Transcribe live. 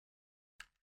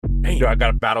Dude, I got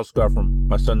a battle scar from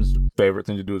my son's favorite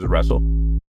thing to do is wrestle.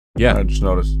 Yeah. I just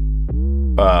noticed.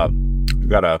 I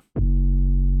got a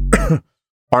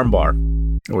armbar,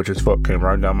 which his foot came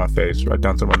right down my face, right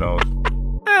down through my nose.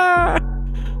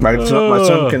 My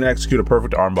son can execute a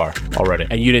perfect armbar already.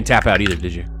 And you didn't tap out either,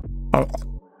 did you?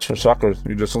 For suckers,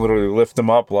 you just literally lift them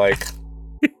up like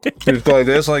you just go like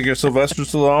this, like you're Sylvester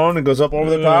Stallone, and goes up over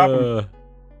the top.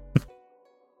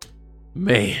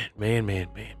 Man.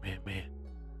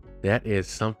 That is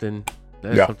something.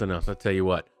 That is something else. I'll tell you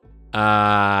what.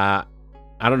 I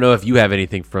don't know if you have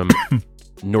anything from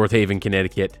North Haven,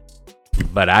 Connecticut,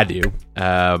 but I do.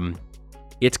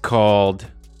 It's called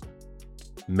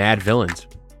Mad Villains,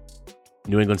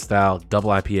 New England style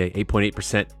double IPA,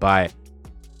 8.8% by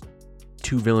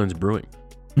Two Villains Brewing,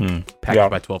 packaged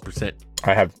by 12%.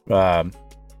 I have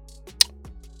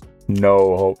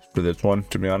no hopes for this one,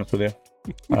 to be honest with you.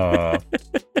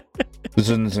 This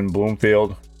is in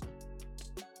Bloomfield.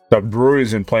 The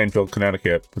brewery's in Plainfield,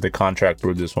 Connecticut, but they contract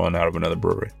brewed this one out of another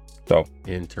brewery. So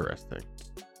interesting.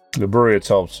 The brewery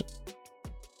itself's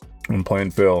in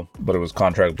Plainfield, but it was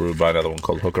contract brewed by another one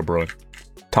called Hooker Brewing.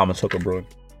 Thomas Hooker Brewing.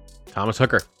 Thomas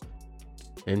Hooker.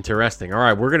 Interesting. All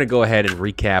right, we're going to go ahead and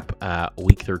recap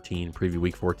Week 13, preview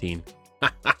Week 14.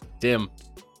 Tim,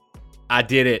 I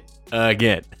did it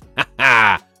again.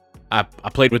 I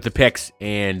played with the picks,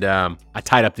 and I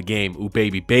tied up the game. Ooh,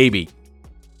 baby.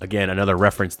 Again, another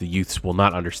reference the youths will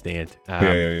not understand.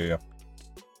 Yeah.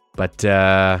 But,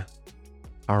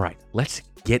 all right, let's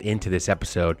get into this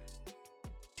episode.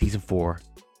 Season 4,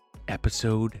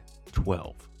 Episode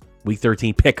 12. Week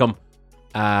 13, pick 'em.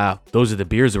 Those are the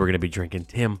beers that we're going to be drinking.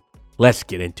 Tim, let's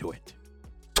get into it.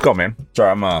 Let's go, man.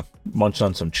 Sorry, I'm munching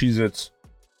on some Cheez-Its.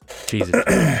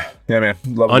 Cheez-Its. Yeah, man.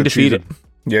 Love Undefeated.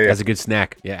 Yeah. That's a good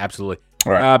snack. Yeah, absolutely.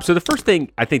 All right. So the first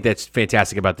thing I think that's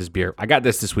fantastic about this beer, I got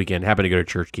this weekend. Happened to go to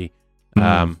Church Key.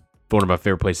 One of my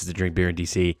favorite places to drink beer in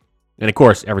DC. And of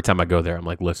course, every time I go there, I'm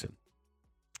like, listen.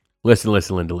 As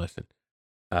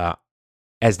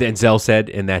Denzel said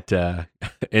in that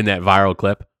viral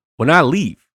clip, when I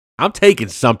leave, I'm taking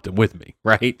something with me,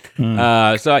 right? So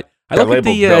I look at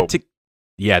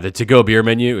the to-go beer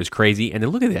menu is crazy, and then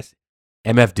look at this,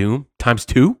 MF Doom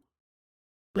 ×2.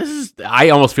 I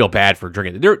almost feel bad for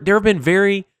drinking. There have been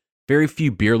very, very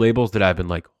few beer labels that I've been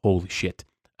like, holy shit.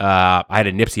 I had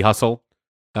a Nipsey Hussle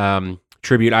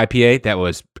tribute IPA that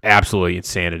was absolutely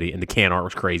insanity, and the can art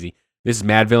was crazy. This is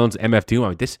Mad Villains MF Doom.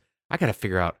 I got to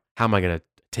figure out how am I gonna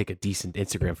take a decent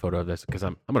Instagram photo of this because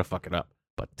I'm gonna fuck it up.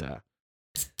 But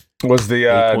was the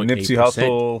Nipsey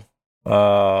Hussle?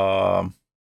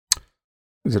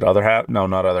 Is it Other Half? No,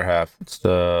 not Other Half. It's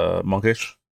the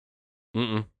Monkish.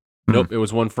 Nope, it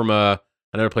was one from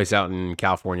another place out in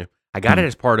California. I got it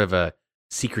as part of a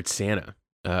Secret Santa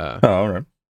all right.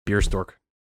 beer stork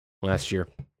last year.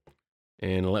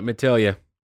 And let me tell you,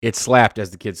 it slapped,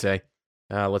 as the kids say.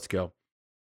 Let's go.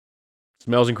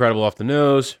 Smells incredible off the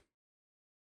nose.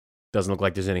 Doesn't look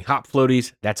like there's any hop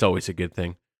floaties. That's always a good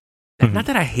thing. Not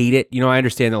that I hate it. I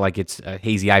understand that like it's a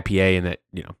hazy IPA and that,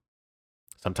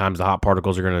 sometimes the hop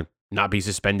particles are going to not be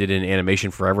suspended in animation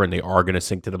forever and they are going to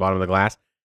sink to the bottom of the glass.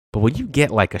 But when you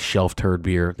get like a shelf turd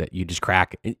beer that you just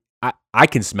crack, I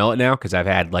can smell it now because I've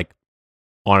had like,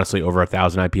 honestly, over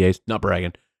 1,000 IPAs. Not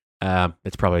bragging.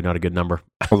 That's probably not a good number.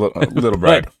 A little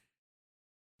brag.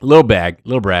 Little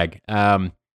brag.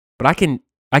 But I can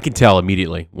tell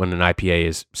immediately when an IPA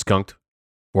is skunked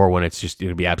or when it's just going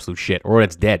to be absolute shit or when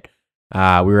it's dead. We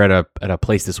were at a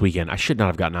place this weekend. I should not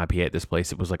have gotten IPA at this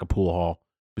place. It was like a pool hall.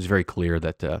 It was very clear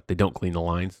that they don't clean the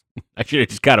lines. I should have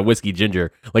just got a whiskey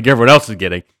ginger like everyone else is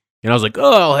getting. And I was like,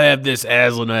 oh, I'll have this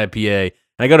Aslan IPA.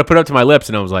 And I go to put it up to my lips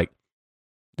and I was like,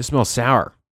 this smells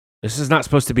sour. This is not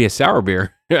supposed to be a sour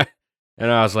beer. And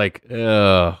I was like,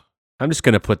 I'm just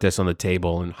going to put this on the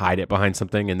table and hide it behind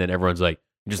something. And then everyone's like,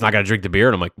 you're just not going to drink the beer?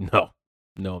 And I'm like, no,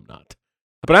 I'm not.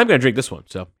 But I'm going to drink this one.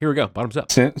 So here we go. Bottoms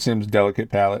up. Seems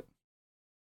delicate palate.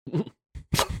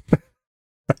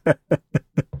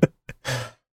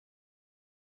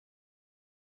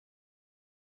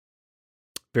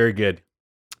 Very good.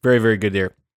 Very, very good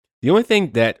there. The only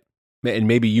thing that, and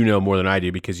maybe you know more than I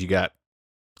do because you got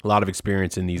a lot of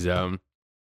experience in these New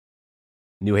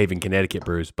Haven, Connecticut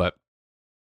brews, but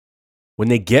when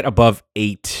they get above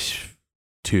 8.2,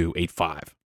 8.5,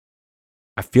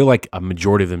 I feel like a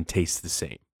majority of them taste the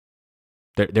same.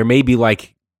 There may be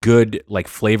like good like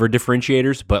flavor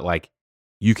differentiators, but like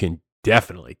you can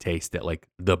definitely taste that like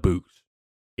the booze.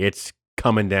 It's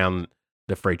coming down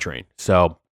the freight train.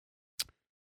 So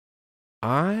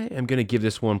I am going to give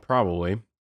this one probably.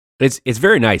 It's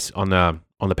very nice on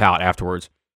the palate afterwards.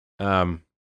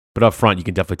 But up front, you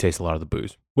can definitely taste a lot of the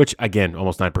booze, which again,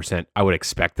 almost 9%. I would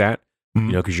expect that,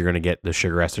 because you're going to get the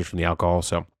sugar esters from the alcohol.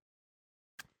 So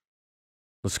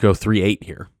let's go 3.8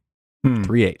 here.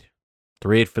 3.8.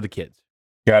 3.8 for the kids.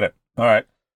 Got it. All right.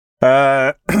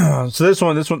 So this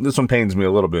one pains me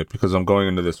a little bit because I'm going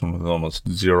into this one with almost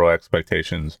zero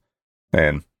expectations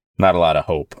and not a lot of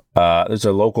hope. There's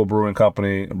a local brewing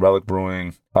company, Relic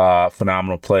Brewing,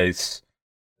 phenomenal place.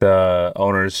 The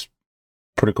owner's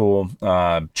pretty cool.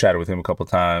 Chatted with him a couple of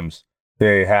times.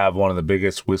 They have one of the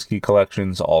biggest whiskey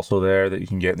collections also there that you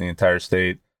can get in the entire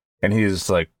state. And he's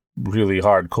like really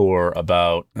hardcore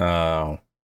about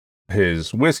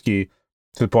his whiskey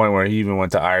to the point where he even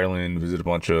went to Ireland, visited a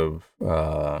bunch of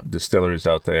distilleries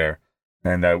out there.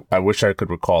 And I wish I could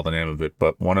recall the name of it,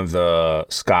 but one of the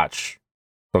Scotch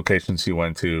locations he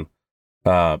went to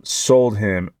sold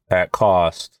him at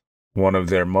cost one of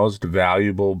their most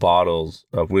valuable bottles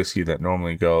of whiskey that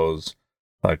normally goes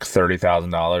like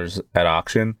 $30,000 at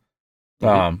auction.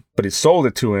 But he sold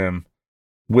it to him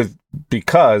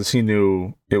because he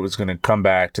knew it was going to come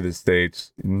back to the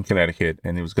States in Connecticut,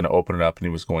 and he was going to open it up and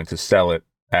he was going to sell it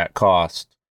at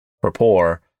cost for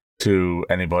pour to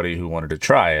anybody who wanted to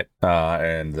try it.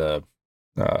 And the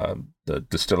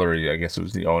distillery, I guess it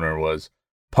was the owner, was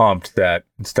pumped that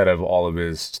instead of all of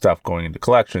his stuff going into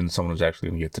collections, someone was actually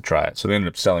going to get to try it. So they ended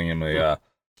up selling him a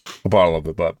bottle of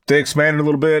it. But they expanded a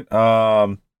little bit.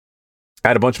 I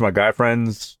had a bunch of my guy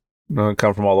friends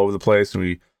come from all over the place, and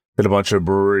we did a bunch of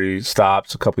brewery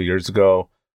stops a couple of years ago.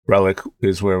 Relic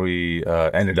is where we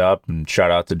ended up, and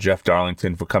shout out to Jeff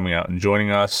Darlington for coming out and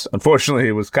joining us. Unfortunately,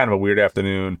 it was kind of a weird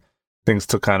afternoon. Things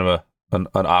took kind of an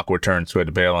awkward turn, so we had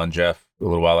to bail on Jeff a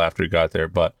little while after he got there.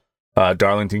 But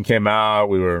Darlington came out.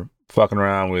 We were fucking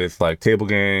around with like table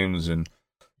games, and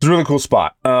it's a really cool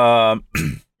spot.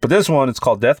 But this one, it's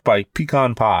called Death by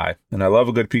Pecan Pie, and I love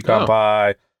a good pecan pie.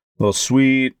 A little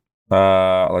sweet.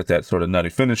 I like that sort of nutty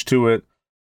finish to it.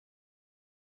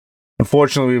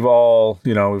 Unfortunately,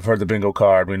 we've heard the bingo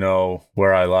card. We know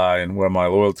where I lie and where my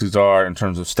loyalties are in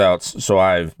terms of stouts. So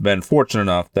I've been fortunate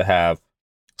enough to have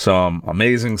some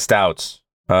amazing stouts.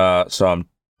 So I'm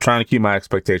trying to keep my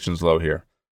expectations low here.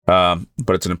 But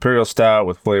it's an imperial stout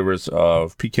with flavors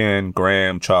of pecan,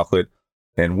 graham, chocolate,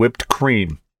 and whipped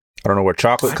cream. I don't know where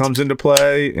chocolate comes into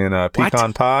play in a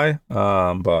pecan pie,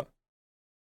 but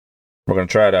we're going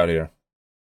to try it out here.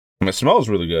 I mean, it smells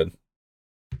really good.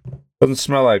 Doesn't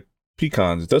smell like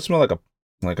pecans. It does smell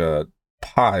like a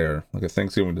pie or like a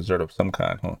Thanksgiving dessert of some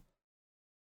kind, huh?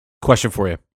 Question for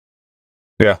you.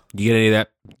 Yeah. Did you get any of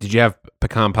that? Did you have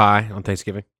pecan pie on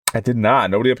Thanksgiving? I did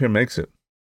not. Nobody up here makes it.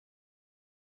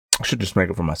 I should just make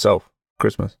it for myself.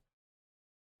 Christmas.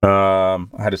 I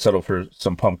had to settle for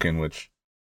some pumpkin, which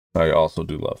I also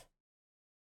do love.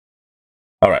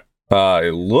 All right.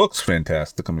 It looks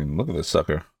fantastic. I mean, look at this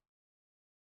sucker.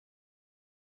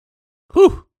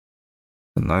 Whew.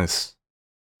 Nice.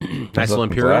 Nice little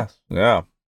imperial. Yeah.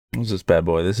 What's this bad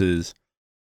boy? This is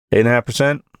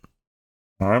 8.5%.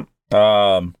 All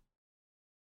right.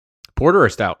 Porter or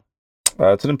stout?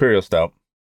 It's an imperial stout.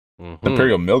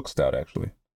 Imperial milk stout,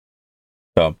 actually.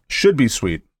 So should be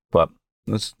sweet, but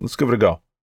let's give it a go.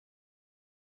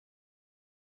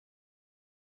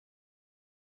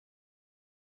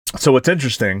 So what's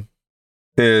interesting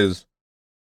is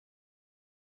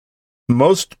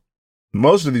most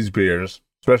of these beers,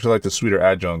 especially like the sweeter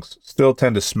adjuncts, still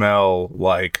tend to smell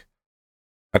like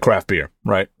a craft beer,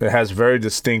 right? It has very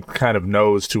distinct kind of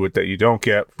nose to it that you don't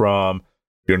get from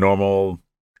your normal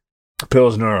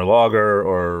Pilsner or lager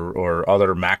or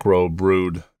other macro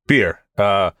brewed beer.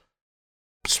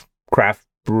 Craft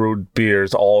brewed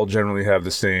beers all generally have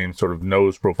the same sort of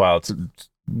nose profile. It's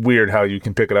weird how you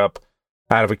can pick it up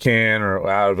out of a can or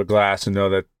out of a glass and know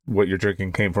that what you're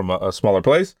drinking came from a smaller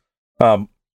place.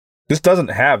 This doesn't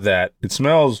have that. It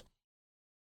smells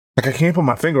like I can't put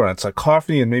my finger on it. It's like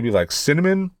coffee and maybe like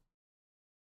cinnamon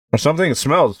or something. It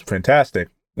smells fantastic.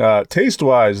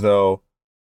 Taste-wise, though,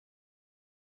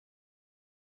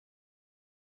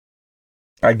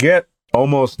 I get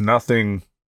almost nothing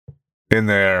in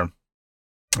there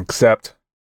except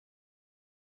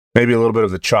maybe a little bit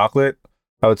of the chocolate.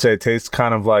 I would say it tastes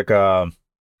kind of like a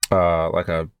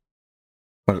lot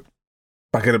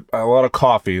of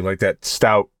coffee, like that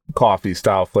stout coffee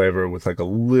style flavor with like a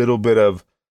little bit of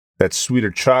that sweeter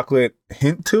chocolate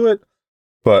hint to it.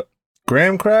 But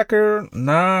graham cracker,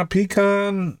 nah.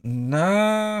 Pecan,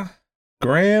 nah.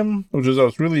 Graham, which is I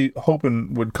was really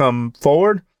hoping would come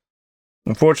forward.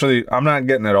 Unfortunately, I'm not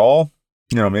getting it all.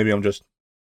 Maybe I'm just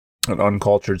an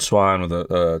uncultured swine with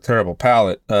a terrible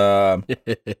palate. But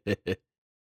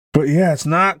yeah, it's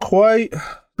not quite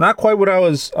not quite what I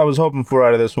was hoping for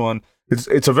out of this one.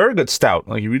 It's a very good stout.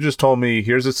 Like, if you just told me,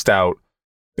 here's a stout,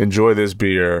 enjoy this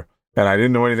beer, and I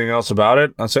didn't know anything else about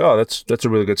it, I'd say, oh, that's a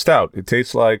really good stout. It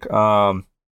tastes like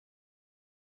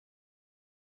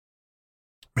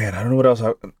man, I don't know what else.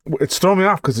 It's throwing me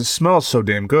off because it smells so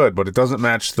damn good, but it doesn't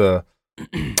match the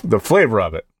flavor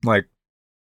of it. Like,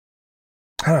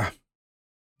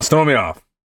 it's throwing me off.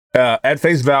 At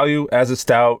face value, as a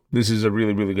stout, this is a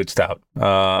really, really good stout.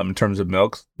 In terms of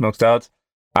milk stouts,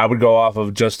 I would go off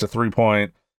of just a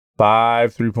 3.5,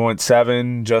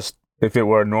 3.7, just if it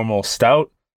were a normal stout.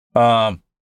 But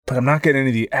I'm not getting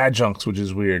any of the adjuncts, which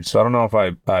is weird. So I don't know if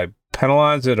I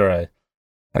penalize it or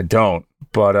I don't.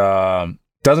 But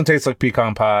doesn't taste like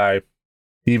pecan pie,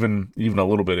 even a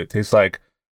little bit. It tastes like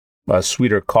a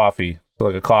sweeter coffee, so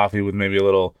like a coffee with maybe a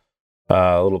little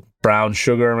brown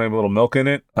sugar, maybe a little milk in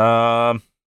it. I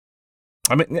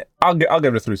mean, I'll give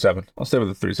it a 3.7. I'll stay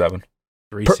with a 3.7.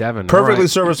 3.7. Perfectly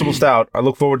serviceable stout. I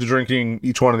look forward to drinking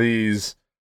each one of these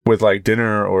with like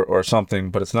dinner or something,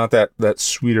 but it's not that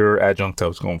sweeter adjunct I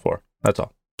was going for. That's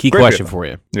all. Key Great question beer. for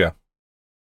you. Yeah.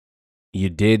 You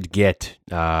did get,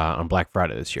 on Black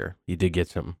Friday this year, you did get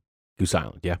some Goose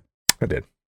Island, yeah? I did.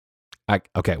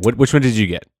 Okay, which one did you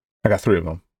get? I got 3 of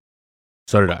them.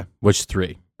 So did I. Which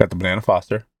 3? Got the Banana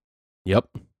Foster, Yep.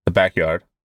 the Backyard,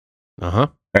 Uh-huh.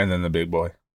 and then the Big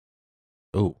Boy.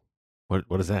 Ooh.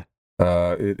 What is that?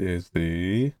 It is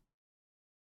the...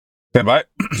 Stand by.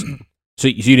 So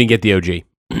you didn't get the OG,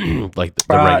 like the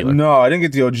regular? No, I didn't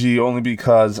get the OG only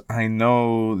because I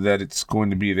know that it's going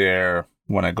to be there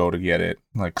when I go to get it,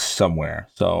 like somewhere.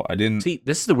 So I didn't... See,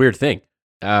 this is the weird thing.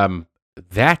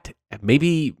 That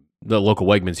maybe the local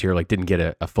Wegmans here like didn't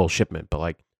get a full shipment, but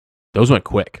like those went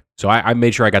quick. So I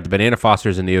made sure I got the Banana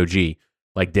Fosters and the OG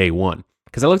like day one.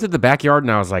 Because I looked at the Backyard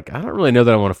and I was like, I don't really know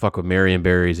that I want to fuck with Marion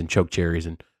berries and choke cherries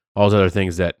and all those other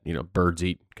things that, you know, birds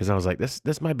eat. Because I was like,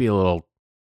 this might be a little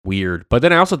weird. But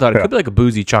then I also thought it could be like a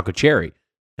boozy chocolate cherry.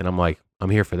 And I'm like, I'm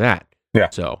here for that. Yeah.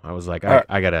 So I was like,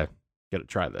 I gotta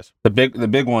try this. The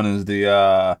big one is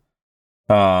the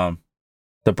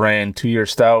brand 2-year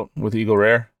stout with Eagle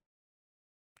Rare.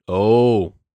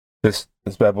 Oh. This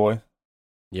bad boy.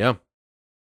 Yeah.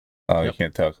 You Yep.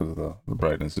 can't tell because the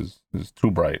brightness is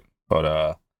too bright. But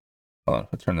hold on,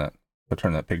 if I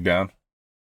turn that pig down.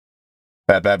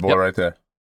 That bad boy Yep. right there.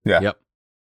 Yeah. Yep.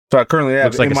 So I currently have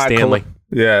Looks like in a my Stanley.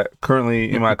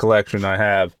 currently in my collection I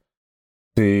have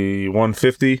the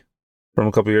 150 from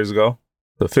a couple years ago,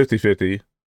 the 50/50,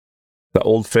 the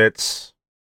Old Fitz,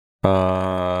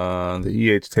 the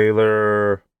E.H.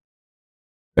 Taylor,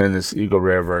 and this Eagle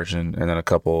Rare version, and then a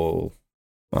couple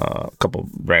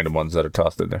random ones that are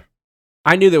tossed in there.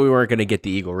 I knew that we weren't going to get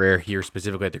the Eagle Rare here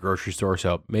specifically at the grocery store,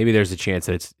 so maybe there's a chance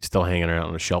that it's still hanging around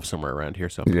on a shelf somewhere around here.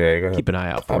 So Yeah, you gotta keep an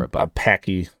eye out for it. a But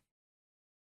packy.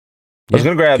 I was yeah,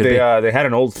 gonna grab could be. they had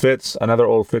another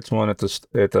Old Fitz one at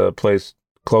the place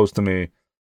close to me,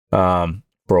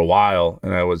 for a while,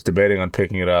 and I was debating on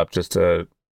picking it up just to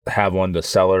have one to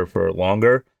cellar for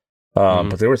longer.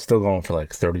 But they were still going for like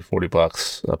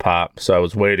 $30-$40 a pop, so I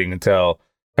was waiting until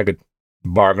I could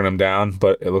bargain them down.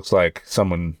 But it looks like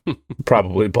someone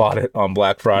probably bought it on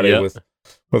Black Friday Yep.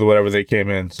 with whatever they came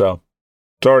in, so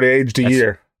it's already aged a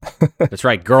year. That's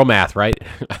right. Girl math, right?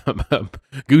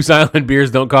 Goose Island beers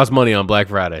don't cost money on Black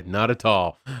Friday. Not at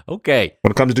all. Okay.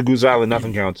 When it comes to Goose Island,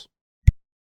 nothing counts.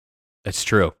 That's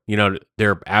true. You know,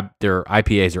 their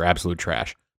IPAs are absolute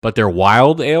trash. But their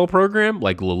wild ale program,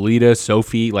 like Lolita,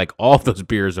 Sophie, like all of those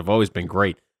beers have always been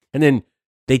great. And then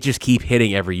they just keep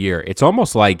hitting every year. It's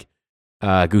almost like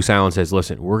Goose Island says,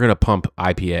 listen, we're going to pump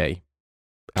IPA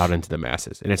out into the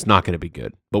masses, and it's not going to be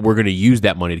good. But we're going to use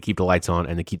that money to keep the lights on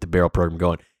and to keep the barrel program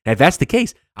going. And if that's the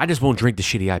case, I just won't drink the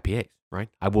shitty IPAs, right?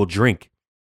 I will drink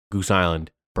Goose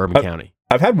Island, Bourbon County.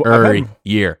 Every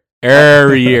year,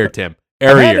 Tim.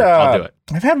 Every year, I'll do it.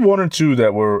 I've had one or two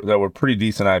that were pretty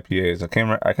decent IPAs. I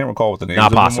can't recall what the names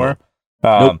Not of possible. them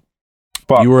were. Nope.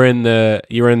 But You were in the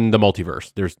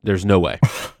multiverse. There's no way.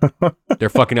 Their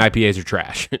fucking IPAs are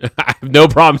trash. I have no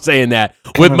problem saying that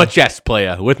with my chest,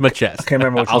 playa. With my chest. I can't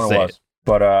remember which I'll one say it was.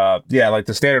 But yeah, like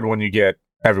the standard one you get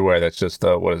everywhere. That's just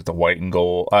the white and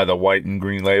gold, the white and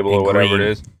green label And or whatever green. it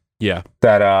is. Yeah.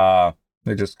 That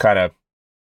they just kind of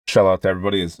shell out to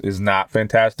everybody is not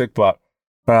fantastic. But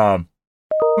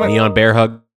Neon Bear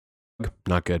Hug,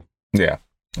 not good. yeah.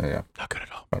 Not good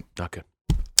at all. Not good.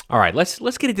 All right, let's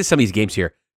get into some of these games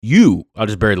here. I'll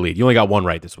just bury the lead. You only got one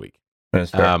right this week.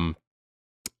 That's fair.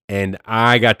 And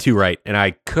I got 2 right, and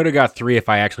I could have got 3 if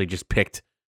I actually just picked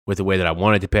with the way that I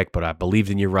wanted to pick, but I believed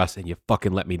in you, Russ, and you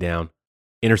fucking let me down.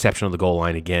 Interception on the goal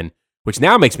line again, which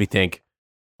now makes me think,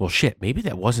 well, shit, maybe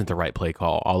that wasn't the right play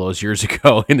call all those years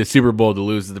ago in the Super Bowl to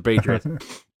lose to the Patriots.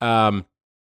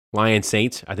 Lions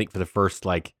Saints, I think for the first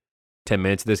 10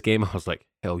 minutes of this game, I was like,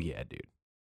 hell yeah, dude.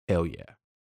 Hell yeah.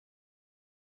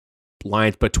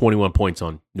 Lions put 21 points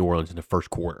on New Orleans in the first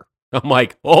quarter. I'm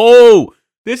like, oh,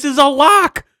 this is a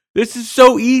lock. This is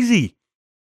so easy.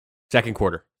 Second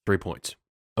quarter, 3 points.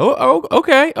 Oh,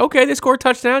 okay. They scored a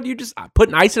touchdown. You just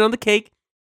putting icing on the cake.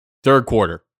 Third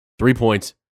quarter, 3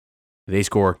 points. They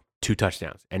score 2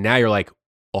 touchdowns. And now you're like,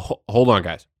 oh, hold on,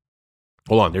 guys.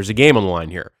 Hold on. There's a game on the line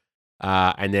here.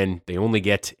 And then they only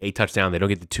get a touchdown. They don't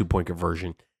get the 2-point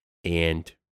conversion. And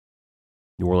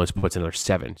New Orleans puts another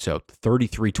 7. So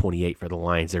 33-28 for the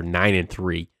Lions. They're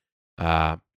 9-3.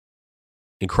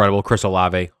 Incredible. Chris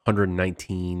Olave,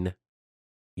 119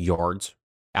 yards.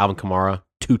 Alvin Kamara,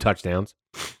 2 touchdowns.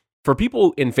 For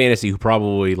people in fantasy who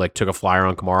probably took a flyer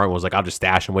on Kamara and was like, I'll just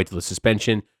stash and wait till the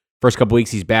suspension. First couple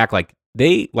weeks he's back.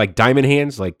 They diamond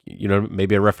hands,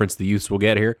 maybe a reference the youths will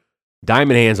get here.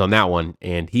 Diamond hands on that one,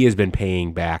 and he has been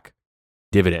paying back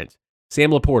dividends.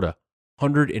 Sam Laporta,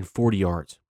 140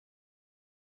 yards.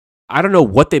 I don't know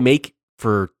what they make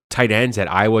for tight ends at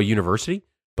Iowa University,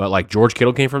 but George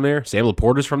Kittle came from there, Sam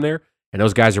Laporta's from there, and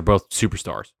those guys are both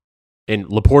superstars. And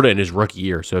Laporta in his rookie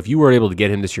year. So if you were able to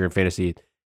get him this year in fantasy,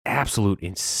 absolute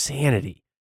insanity.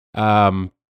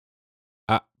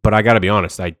 But I got to be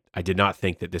honest, I did not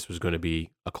think that this was going to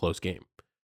be a close game.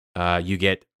 You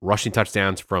get rushing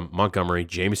touchdowns from Montgomery,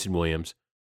 Jameson Williams.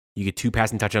 You get 2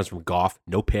 passing touchdowns from Goff,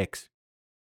 no picks.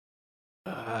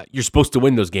 You're supposed to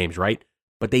win those games, right?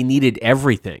 But they needed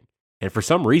everything. And for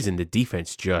some reason, the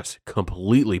defense just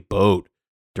completely bowed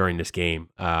during this game.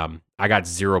 I got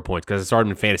 0 points because I started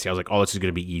in fantasy. I was like, oh, this is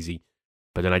going to be easy.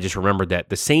 But then I just remembered that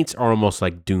the Saints are almost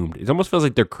doomed. It almost feels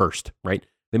like they're cursed, right?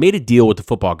 They made a deal with the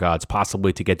football gods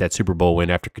possibly to get that Super Bowl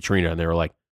win after Katrina, and they were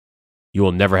like, you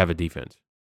will never have a defense.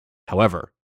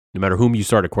 However, no matter whom you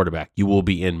start at quarterback, you will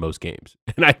be in most games.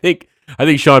 And I think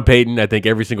Sean Payton, I think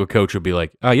every single coach would be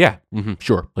like, oh, yeah,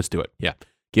 sure, let's do it. Yeah.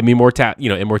 Give me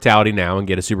immortality now and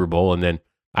get a Super Bowl, and then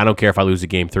I don't care if I lose a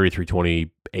game 33-28,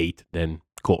 then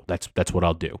cool, that's what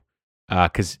I'll do.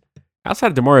 Because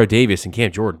outside of DeMario Davis and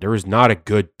Cam Jordan, there is not a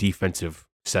good defensive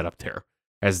setup there,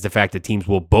 as the fact that teams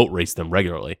will boat race them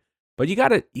regularly. But you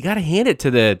gotta hand it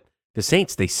to the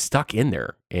Saints. They stuck in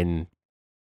there and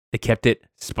they kept it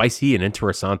spicy and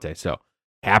interessante. So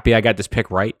happy I got this pick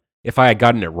right. If I had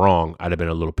gotten it wrong, I'd have been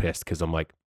a little pissed because I'm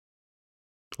like,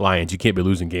 Lions, you can't be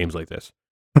losing games like this.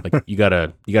 You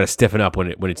gotta stiffen up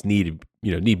when it's needed,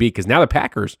 need be, because now the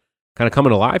Packers kind of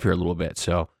coming alive here a little bit.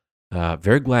 So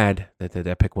very glad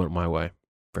that pick went my way.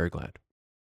 Very glad.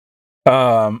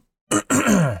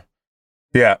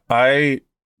 Yeah,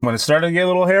 when it started to get a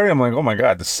little hairy, I'm like, oh my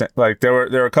god, there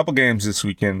were a couple games this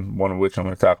weekend, one of which I'm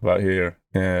going to talk about here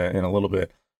in a little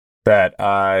bit, that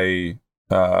I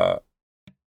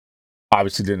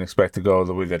obviously didn't expect to go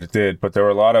the way that it did, but there were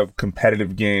a lot of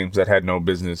competitive games that had no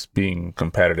business being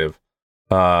competitive,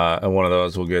 and one of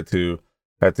those we'll get to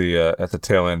at the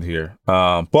tail end here.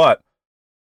 But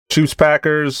Chiefs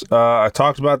Packers, I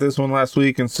talked about this one last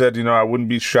week and said, I wouldn't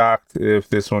be shocked if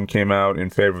this one came out in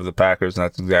favor of the Packers, and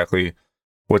that's exactly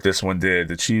what this one did.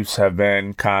 The Chiefs have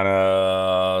been kind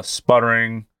of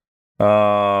sputtering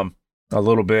a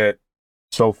little bit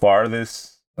so far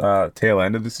this tail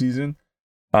end of the season.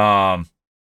 It's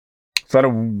a lot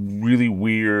of really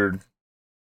weird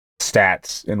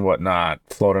stats and whatnot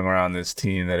floating around this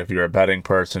team that if you're a betting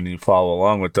person, you follow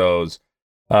along with those,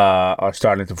 are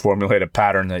starting to formulate a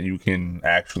pattern that you can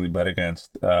actually bet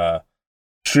against,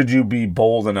 should you be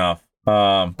bold enough.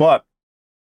 But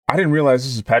I didn't realize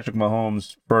this is Patrick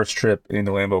Mahomes' first trip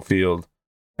into Lambeau Field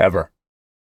ever.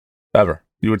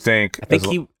 You would think. I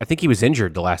think he was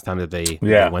injured the last time that they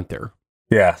went there.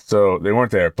 Yeah, so they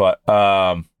weren't there. But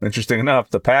interesting enough,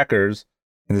 the Packers,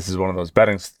 and this is one of those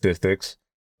betting statistics,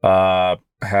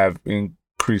 have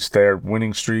increased their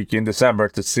winning streak in December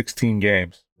to 16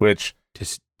 games, which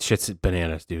just shit's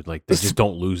bananas, dude. They just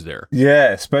don't lose there.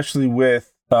 Yeah, especially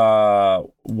with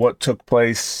what took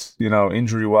place,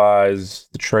 injury-wise,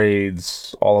 the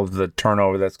trades, all of the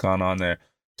turnover that's gone on there.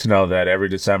 To know that every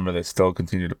December they still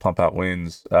continue to pump out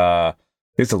wins,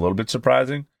 it's a little bit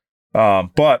surprising.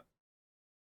 But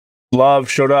Love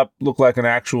showed up, looked like an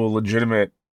actual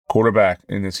legitimate quarterback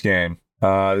in this game.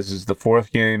 This is the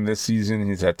 4th game this season.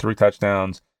 He's had 3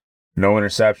 touchdowns, no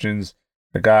interceptions.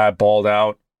 The guy balled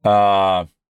out. I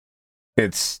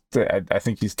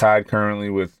think he's tied currently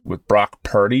with Brock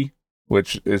Purdy,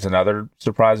 which is another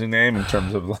surprising name in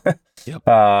terms of. Yep.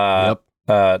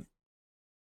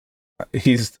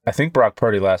 I think Brock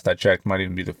Purdy, last I checked, might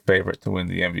even be the favorite to win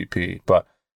the MVP, but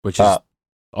which is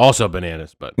Also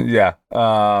bananas, but yeah.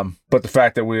 But the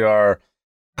fact that we are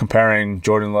comparing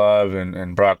Jordan Love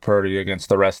and Brock Purdy against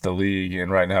the rest of the league,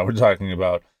 and right now we're talking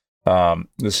about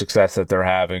the success that they're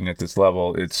having at this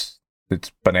level, it's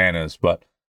bananas. But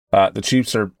the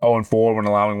Chiefs are 0-4 when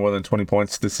allowing more than 20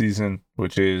 points this season,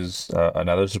 which is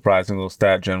another surprising little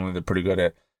stat. Generally, they're pretty good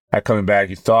at coming back.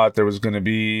 You thought there was going to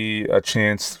be a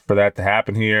chance for that to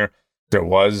happen here. There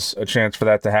was a chance for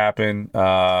that to happen.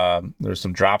 There's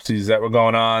some dropsies that were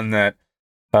going on that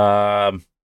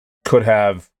could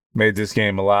have made this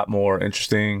game a lot more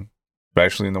interesting,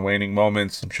 especially in the waning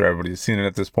moments. I'm sure everybody's seen it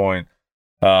at this point.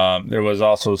 There was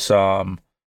also some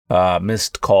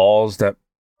missed calls that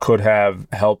could have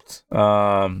helped.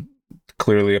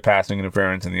 Clearly a passing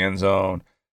interference in the end zone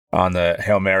on the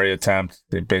Hail Mary attempt.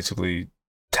 They basically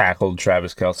tackled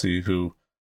Travis Kelce, who...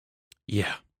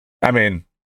 Yeah. I mean,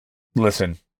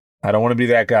 listen, I don't want to be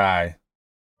that guy,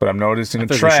 but I'm noticing a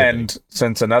trend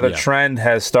since another trend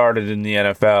has started in the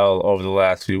NFL over the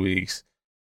last few weeks,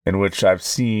 in which I've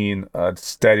seen a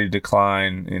steady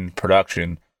decline in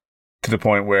production to the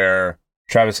point where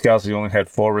Travis Kelce only had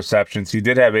 4 receptions. He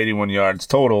did have 81 yards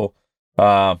total,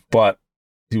 but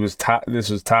this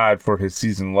was tied for his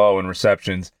season low in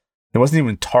receptions. He wasn't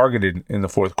even targeted in the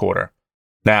fourth quarter.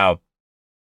 Now,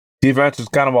 defense was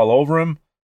kind of all over him,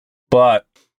 but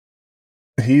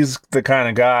he's the kind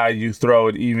of guy you throw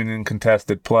it even in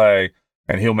contested play,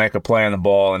 and he'll make a play on the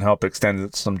ball and help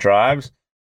extend some drives.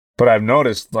 But I've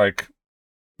noticed, like,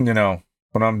 when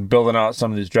I'm building out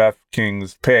some of these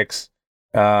DraftKings picks,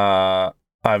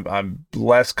 I'm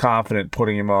less confident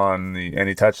putting him on the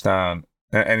anytime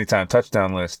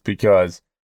touchdown list because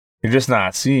you're just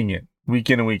not seeing it week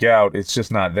in and week out. It's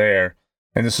just not there.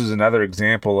 And this is another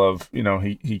example of,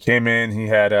 he came in, he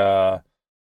had a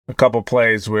couple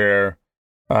plays where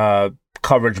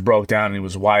coverage broke down and he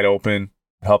was wide open,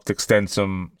 helped extend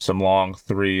some long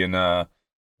three and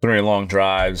long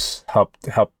drives, helped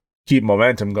keep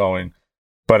momentum going.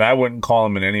 But I wouldn't call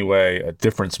him in any way a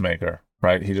difference maker,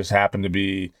 right? He just happened to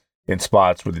be in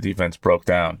spots where the defense broke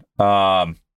down.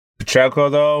 Pacheco,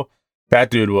 though, that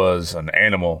dude was an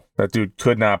animal. That dude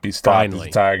could not be stopped the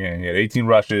entire game. He had 18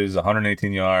 rushes,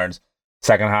 118 yards,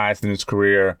 second highest in his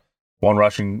career, 1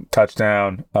 rushing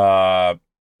touchdown.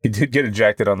 He did get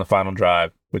ejected on the final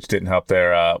drive, which didn't help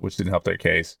their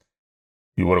case.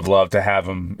 You would have loved to have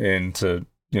him in to,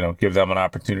 give them an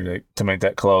opportunity to make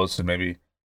that close and maybe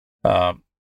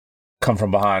come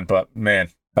from behind. But man,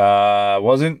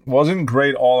 wasn't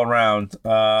great all around.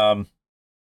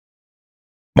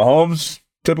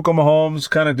 Typical Mahomes,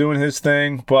 kind of doing his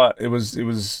thing, but it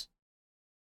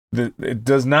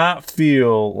does not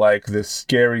feel like the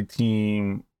scary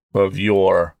team of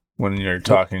yore when you're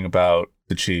talking about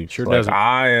the Chiefs. Sure doesn't.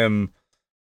 I am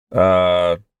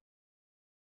of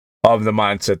the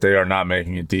mindset they are not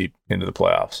making it deep into the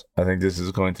playoffs. I think this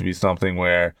is going to be something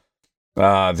where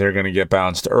they're going to get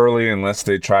bounced early unless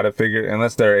they're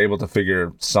able to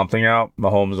figure something out.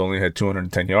 Mahomes only had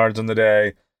 210 yards on the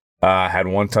day. Had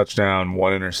 1 touchdown,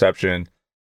 1 interception.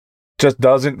 Just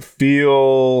doesn't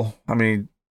feel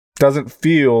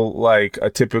like a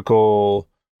typical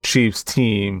Chiefs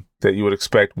team that you would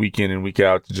expect week in and week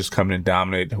out to just come in and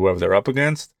dominate whoever they're up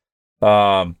against.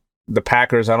 The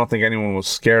Packers, I don't think anyone was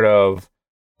scared of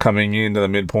coming into the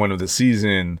midpoint of the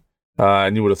season.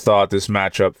 And you would have thought this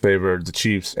matchup favored the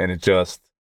Chiefs, and it was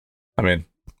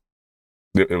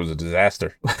a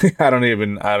disaster. I don't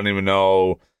even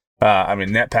know.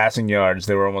 Net passing yards,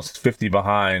 they were almost 50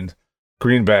 behind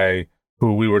Green Bay,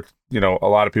 who we were, a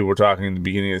lot of people were talking in the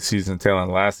beginning of the season, tail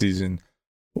end of last season.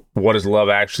 What is Love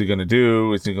actually going to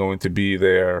do? Is he going to be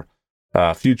their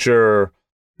future?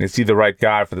 Is he the right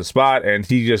guy for the spot? And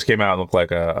he just came out and looked like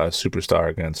a superstar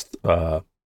against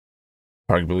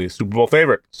arguably a Super Bowl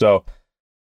favorite. So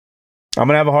I'm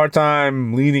going to have a hard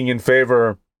time leaning in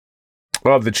favor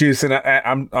of the Chiefs. And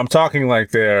I'm talking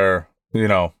like they're,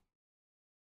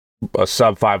 a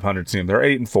sub 500 team. They're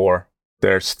 8-4.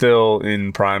 They're still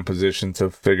in prime position to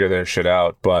figure their shit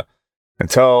out. But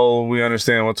until we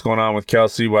understand what's going on with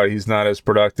Kelce, why he's not as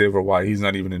productive or why he's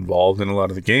not even involved in a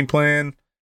lot of the game plan,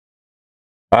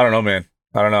 I don't know, man.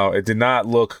 I don't know. It did not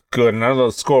look good. And I know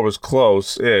the score was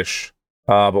close-ish.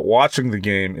 But watching the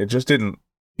game, it just didn't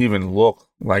even look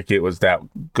like it was that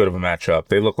good of a matchup.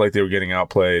 They looked like they were getting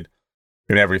outplayed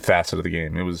in every facet of the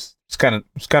game. It's kind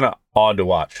of odd to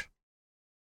watch.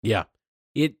 Yeah,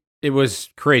 it was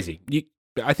crazy.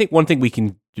 I think one thing we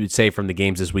can say from the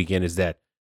games this weekend is that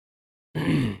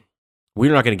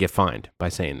we're not going to get fined by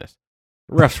saying this.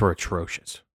 Refs were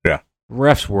atrocious. Yeah,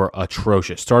 refs were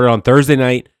atrocious. Started on Thursday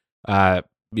night.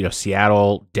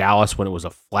 Seattle, Dallas, when it was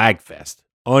a flag fest.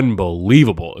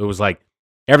 unbelievable. It was like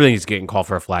everything is getting called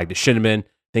for a flag that shouldn't have been.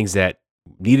 Things that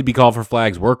needed to be called for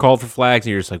flags were called for flags,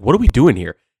 and you're just like, what are we doing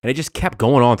here? And it just kept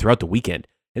going on throughout the weekend.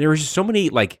 And there was just so many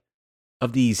like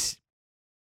of these.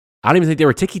 I don't even think they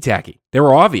were ticky-tacky. They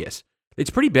were obvious. It's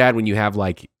pretty bad when you have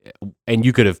like, and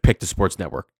you could have picked a sports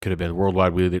network. Could have been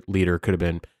Worldwide Leader, could have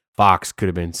been Fox, could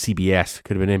have been CBS,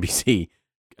 could have been NBC,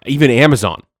 even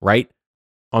Amazon, right?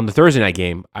 On the Thursday night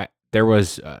game, there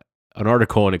was an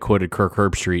article and it quoted Kirk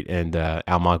Herbstreit and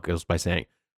Al Monk by saying,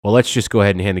 well, let's just go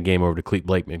ahead and hand the game over to Clete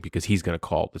Blakeman because he's going to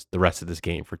call the rest of this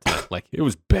game for tonight. Like, it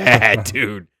was bad,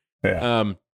 dude.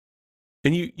 Yeah.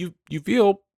 And you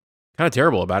feel kind of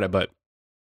terrible about it, but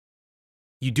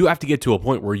you do have to get to a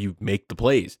point where you make the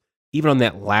plays. Even on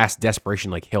that last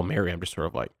desperation, like Hail Mary, I'm just sort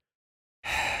of like,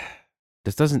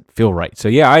 this doesn't feel right. So,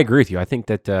 yeah, I agree with you. I think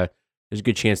that there's a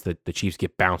good chance that the Chiefs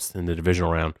get bounced in the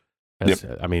divisional round.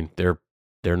 I mean, they're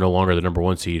no longer the number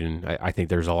one seed, and I think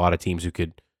there's a lot of teams who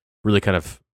could really kind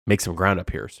of make some ground up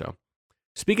here. So,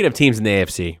 speaking of teams in the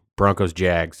AFC, Broncos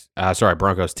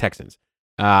Texans.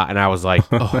 And I was like,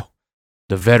 oh,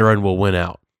 the veteran will win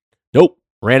out. Nope,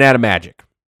 ran out of magic.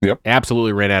 Yep.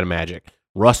 Absolutely ran out of magic.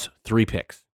 Russ, 3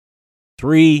 picks.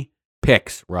 3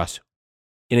 picks, Russ.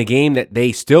 In a game that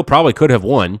they still probably could have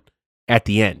won at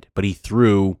the end, but he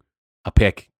threw a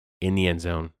pick in the end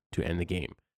zone to end the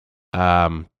game.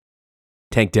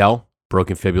 Tank Dell,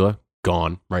 broken fibula,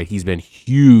 gone, right? He's been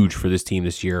huge for this team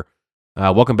this year.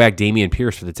 Welcome back Dameon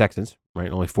Pierce for the Texans,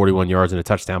 right? Only 41 yards and a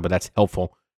touchdown, but that's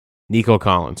helpful. Nico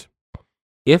Collins.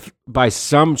 If by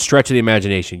some stretch of the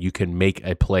imagination you can make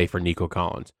a play for Nico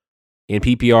Collins, in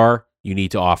PPR, you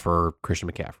need to offer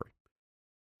Christian McCaffrey.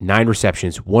 9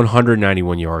 receptions,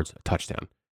 191 yards, a touchdown.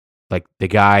 Like, the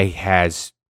guy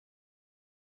has,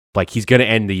 like, he's going to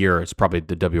end the year as probably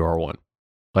the WR1.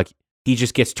 Like, he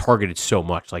just gets targeted so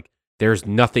much. Like, there's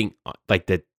nothing like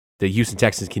that the Houston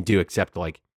Texans can do except,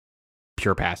 like,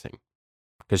 pure passing.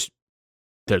 Because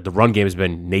the run game has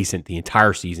been nascent the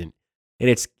entire season. And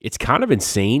it's kind of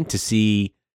insane to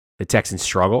see the Texans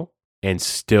struggle and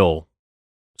still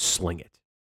sling it.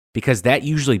 Because that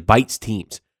usually bites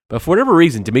teams. But for whatever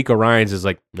reason, DeMeco Ryans is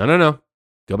like, no.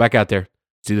 Go back out there.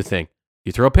 Do the thing.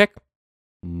 You throw a pick?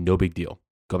 No big deal.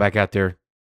 Go back out there.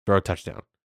 Throw a touchdown.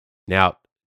 Now,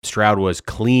 Stroud was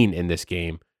clean in this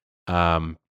game.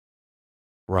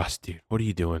 Russ, dude, what are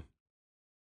you doing?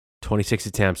 26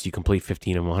 attempts. You complete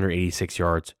 15 of 186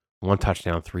 yards. 1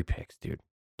 touchdown, 3 picks, dude.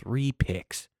 3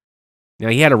 picks. Now,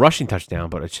 he had a rushing touchdown,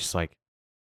 but it's just like,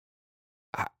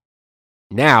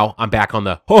 now I'm back on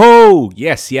the,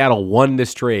 yes, Seattle won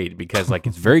this trade because, like,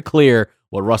 it's very clear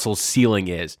what Russell's ceiling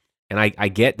is. And I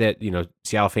get that,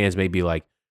 Seattle fans may be like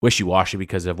wishy-washy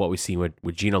because of what we've seen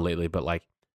with Geno lately, but, like,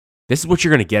 this is what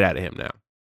you're going to get out of him now.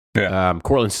 Yeah.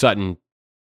 Cortland Sutton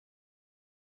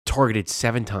targeted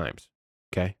 7 times,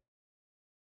 okay?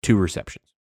 2 receptions.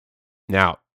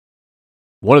 Now,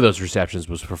 one of those receptions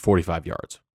was for 45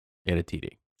 yards and a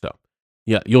TD. So,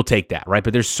 yeah, you'll take that, right?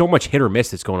 But there's so much hit or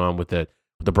miss that's going on with the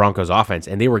Broncos offense,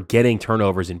 and they were getting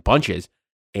turnovers in bunches.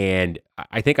 And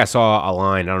I think I saw a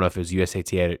line, I don't know if it was USA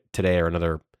Today or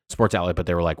another sports outlet, but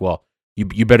they were like, well,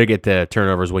 you better get the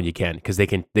turnovers when you can because they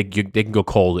can go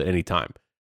cold at any time.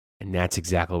 And that's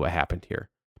exactly what happened here.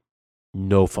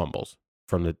 No fumbles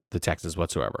from the Texans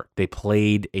whatsoever. They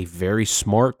played a very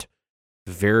smart,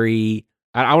 very,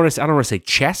 I don't want to say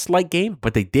chess-like game,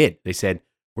 but they did. They said,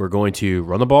 we're going to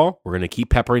run the ball. We're going to keep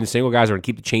peppering the single guys. We're going to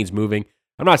keep the chains moving.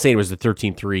 I'm not saying it was the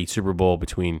 13-3 Super Bowl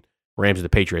between Rams and the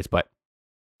Patriots, but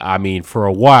I mean, for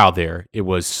a while there, it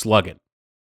was slugging.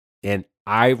 And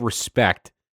I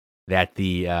respect that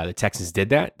the Texans did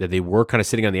that they were kind of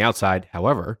sitting on the outside.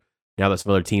 However, now that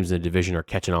some other teams in the division are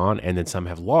catching on and then some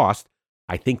have lost,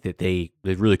 I think that they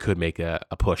really could make a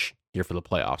push here for the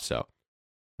playoffs. So,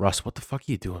 Russ, what the fuck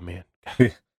are you doing, man?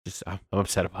 I'm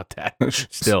upset about that.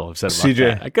 Still upset about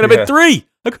that. I could have been 3.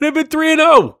 I could have been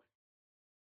 3-0.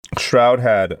 Stroud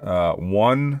had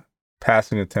 1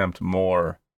 passing attempt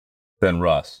more than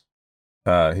Russ.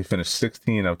 He finished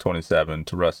 16 of 27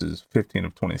 to Russ's 15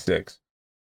 of 26.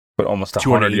 But almost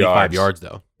 100 yards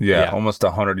though. Yeah, almost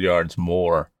 100 yards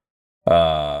more.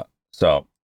 So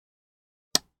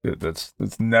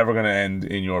it's never going to end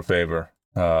in your favor.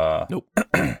 Nope.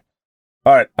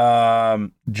 All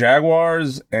right.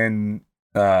 Jaguars and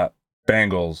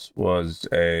Bengals was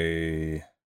a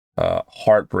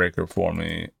heartbreaker for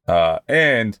me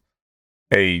and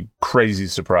a crazy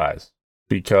surprise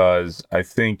because I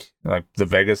think like the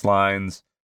Vegas lines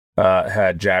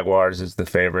had Jaguars as the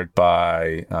favorite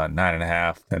by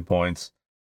 9.5, 10 points.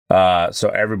 So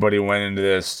everybody went into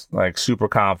this like super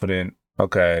confident.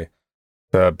 Okay,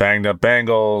 the banged up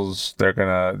Bengals.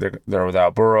 They're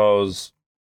without Burrows.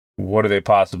 What are they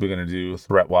possibly gonna do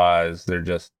threat wise?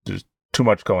 There's too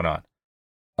much going on.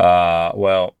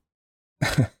 Well,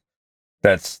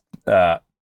 that's not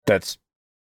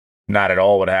at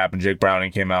all what happened. Jake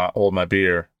Browning came out, hold my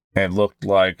beer, and looked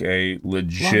like a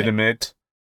legitimate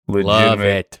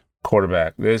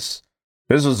quarterback. This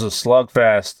was a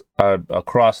slugfest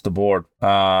across the board.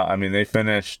 I mean, they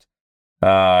finished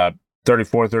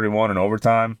 34-31 in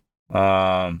overtime.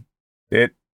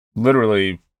 It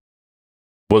literally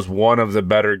was one of the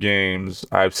better games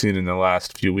I've seen in the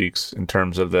last few weeks in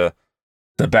terms of the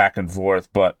back and forth.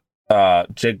 But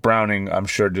Jake Browning, I'm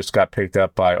sure, just got picked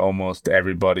up by almost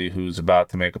everybody who's about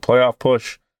to make a playoff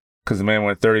push, because the man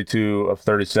went 32 of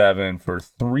 37 for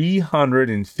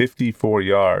 354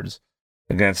 yards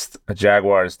against a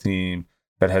Jaguars team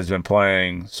that has been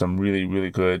playing some really, really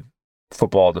good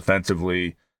football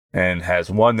defensively and has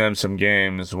won them some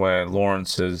games when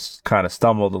Lawrence has kind of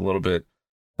stumbled a little bit.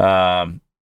 And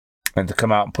to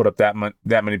come out and put up that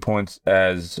many points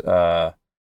as,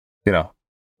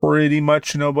 pretty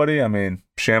much nobody. I mean,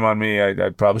 shame on me.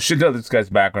 I probably should know this guy's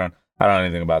background. I don't know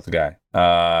anything about the guy.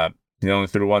 He only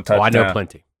threw one touchdown. I know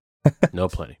plenty. Know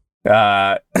plenty.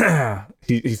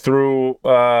 He threw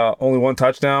only one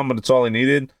touchdown, but it's all he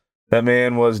needed. That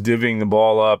man was divvying the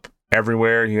ball up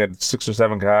everywhere. He had 6 or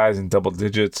 7 guys in double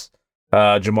digits.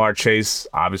 Jamar Chase,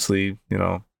 obviously,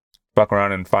 fuck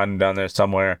around and find him down there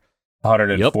somewhere.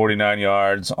 149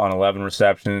 yards on 11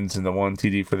 receptions and the 1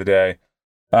 TD for the day.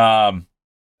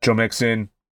 Joe Mixon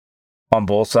on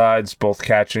both sides, both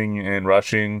catching and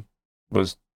rushing,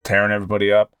 was tearing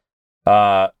everybody up.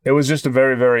 It was just a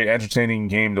very, very entertaining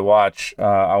game to watch.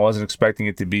 I wasn't expecting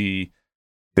it to be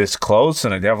this close,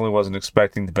 and I definitely wasn't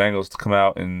expecting the Bengals to come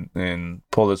out and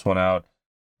pull this one out.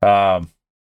 The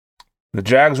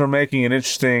Jags were making it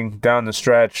interesting down the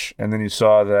stretch, and then you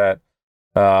saw that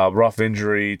rough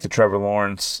injury to Trevor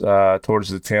Lawrence towards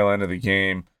the tail end of the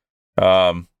game.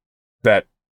 That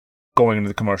going into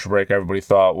the commercial break, everybody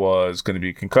thought was going to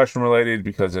be concussion related,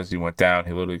 because as he went down,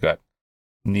 he literally got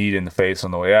kneed in the face on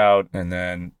the way out, and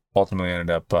then ultimately ended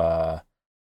up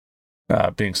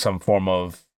being some form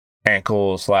of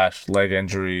ankle/leg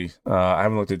injury. I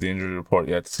haven't looked at the injury report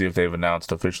yet to see if they've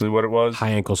announced officially what it was.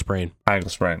 High ankle sprain.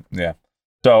 Yeah.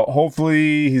 So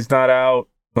hopefully he's not out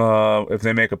if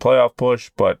they make a playoff push,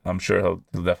 but I'm sure he'll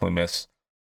definitely miss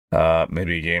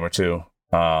maybe a game or two.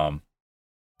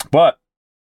 But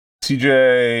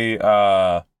CJ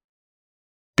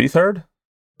Beathard?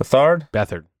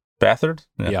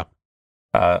 Yeah.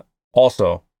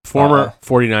 Also former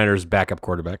 49ers backup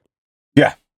quarterback.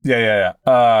 Yeah.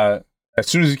 As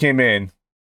soon as he came in,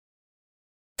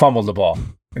 fumbled the ball.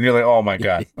 And you're like, oh my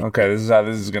God, okay, this is how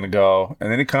this is going to go.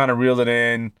 And then he kind of reeled it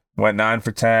in, went 9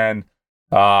 for 10,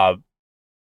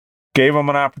 gave him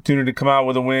an opportunity to come out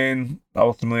with a win,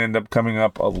 ultimately ended up coming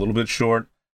up a little bit short.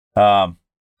 But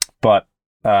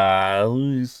I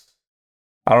don't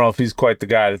know if he's quite the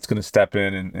guy that's going to step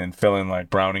in and fill in like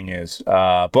Browning is.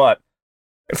 But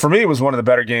for me, it was one of the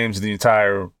better games of the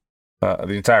entire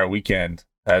weekend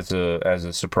as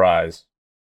a surprise.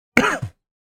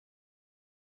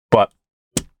 But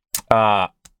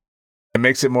it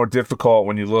makes it more difficult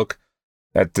when you look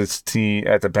at this team,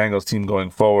 at the Bengals team going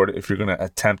forward, if you're going to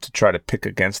attempt to try to pick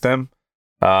against them.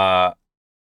 Because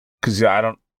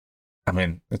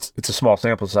it's a small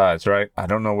sample size, right? I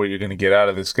don't know what you're going to get out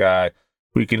of this guy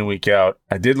week in and week out.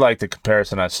 I did like the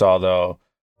comparison I saw, though,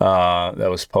 that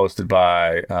was posted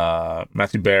by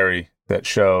Matthew Berry, that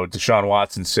showed Deshaun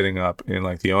Watson sitting up in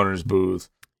like the owner's booth,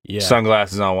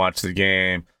 sunglasses on, watch the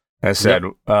game. And I said,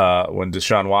 when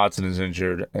Deshaun Watson is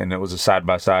injured, and it was a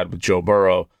side-by-side with Joe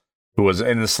Burrow, who was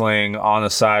in the sling on the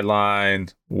sideline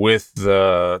with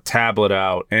the tablet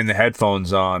out and the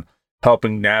headphones on,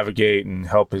 helping navigate and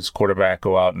help his quarterback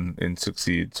go out and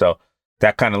succeed. So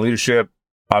that kind of leadership,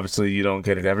 obviously you don't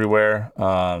get it everywhere.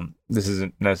 This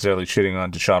isn't necessarily shitting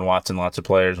on Deshaun Watson. Lots of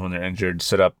players, when they're injured,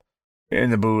 sit up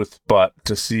in the booth. But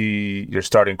to see your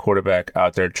starting quarterback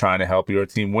out there trying to help your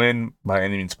team win by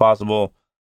any means possible,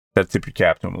 that tip your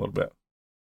cap to him a little bit.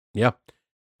 Yeah.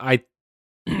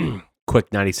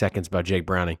 Quick 90 seconds about Jake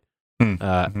Browning.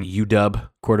 UW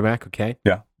quarterback, okay?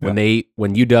 Yeah. When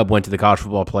UW went to the college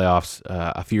football playoffs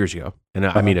a few years ago, and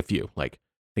I mean a few, like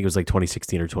I think it was like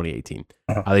 2016 or 2018,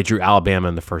 they drew Alabama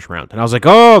in the first round. And I was like,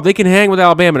 oh, they can hang with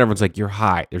Alabama. And everyone's like, you're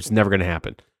high. It's never going to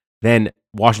happen. Then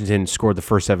Washington scored the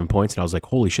first 7 points, and I was like,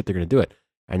 holy shit, they're going to do it.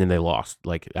 And then they lost.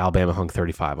 Like, Alabama hung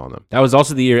 35 on them. That was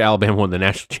also the year Alabama won the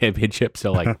national championship.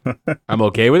 So, like, I'm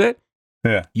okay with it.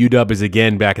 Yeah. UW is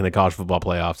again back in the college football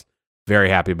playoffs. Very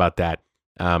happy about that.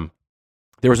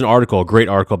 there was a great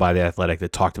article by The Athletic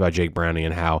that talked about Jake Browning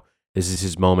and how this is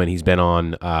his moment. He's been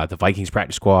on the Vikings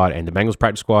practice squad and the Bengals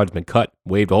practice squad. He's been cut,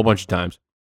 waived a whole bunch of times,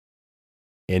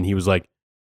 and he was like,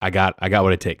 "I got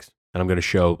what it takes, and I'm going to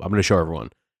show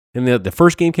everyone." And the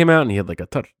first game came out, and he had like a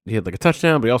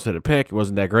touchdown, but he also had a pick. It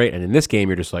wasn't that great. And in this game,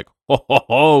 you're just like,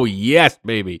 "Oh, yes,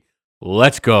 baby,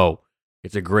 let's go!"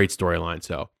 It's a great storyline,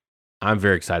 so I'm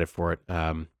very excited for it.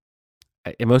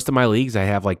 In most of my leagues, I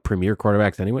have like premier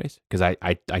quarterbacks, anyways, because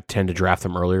I tend to draft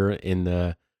them earlier in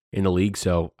the league,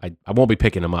 so I won't be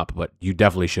picking them up, but you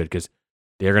definitely should because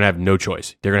they're gonna have no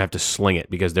choice. They're gonna have to sling it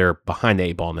because they're behind the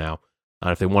 8 ball now.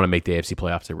 If they want to make the AFC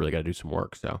playoffs, they really got to do some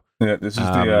work. So yeah, this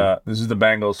is the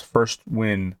Bengals' first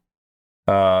win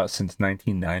since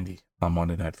 1990 on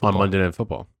Monday Night Football. On Monday Night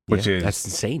Football, that's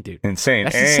insane, dude. Insane.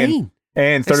 That's insane.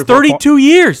 And 32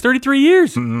 years, 33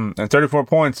 years, and 34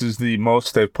 points is the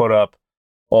most they've put up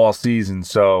all season.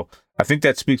 So I think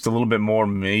that speaks a little bit more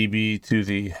maybe to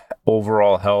the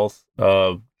overall health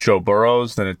of Joe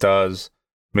Burrows than it does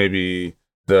maybe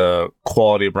the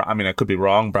quality of. I mean, I could be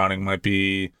wrong. Browning might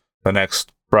be the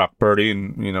next Brock Purdy,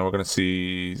 and we're going to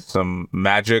see some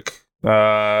magic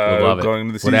going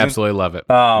into the season. Would absolutely love it.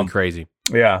 Be crazy.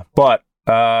 Yeah, but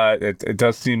it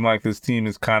does seem like this team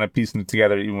is kind of piecing it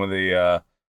together, even with the.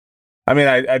 I mean,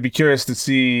 I'd be curious to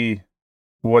see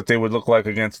what they would look like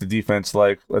against the defense.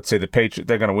 Like, let's say the Patriots,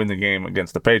 they're going to win the game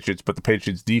against the Patriots, but the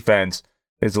Patriots defense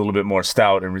is a little bit more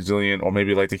stout and resilient, or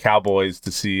maybe like the Cowboys,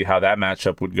 to see how that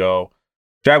matchup would go.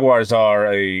 Jaguars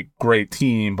are a great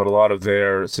team, but a lot of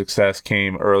their success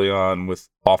came early on with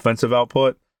offensive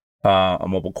output. A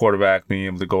mobile quarterback being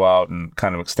able to go out and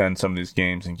kind of extend some of these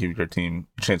games and give your team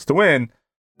a chance to win.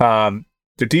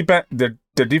 Their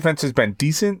defense has been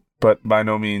decent, but by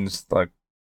no means like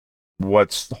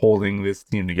what's holding this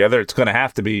team together. It's going to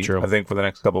have to be, I think, for the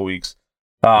next couple of weeks.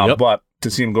 But to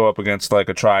see them go up against like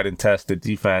a tried and tested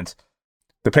defense,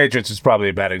 the Patriots is probably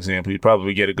a bad example. You'd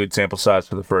probably get a good sample size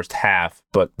for the first half,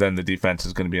 but then the defense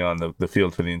is going to be on the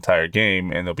field for the entire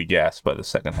game, and they'll be gassed by the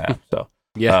second half. So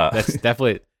yeah, that's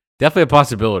definitely a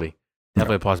possibility.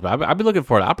 Definitely a possibility. I'd be looking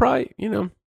for it. I'll probably,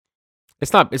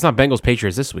 it's not Bengals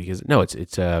Patriots this week, is it? No,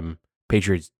 it's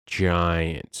Patriots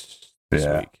Giants this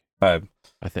week.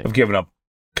 I think I've given up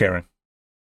caring.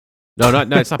 No,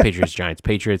 it's not Patriots Giants.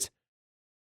 Patriots,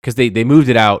 because they moved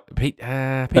it out.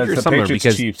 Patriots somewhere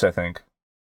because Chiefs, I think.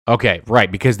 Okay, right,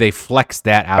 because they flexed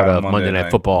that out of Monday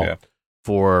Night Football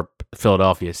for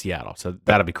Philadelphia, Seattle. So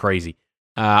that'll be crazy.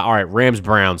 All right, Rams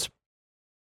Browns.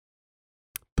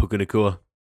 Puka Nacua.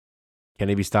 Can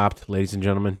he be stopped, ladies and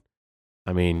gentlemen?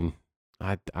 I mean,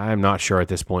 I'm not sure at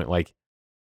this point. Like,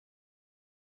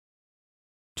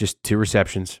 just 2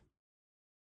 receptions.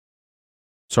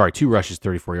 Sorry, 2 rushes,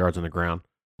 34 yards on the ground.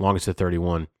 Longest of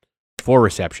 31. 4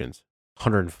 receptions,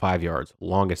 105 yards.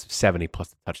 Longest of 70 plus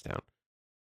the touchdown.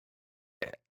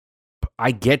 I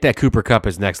get that Cooper Kupp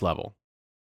is next level.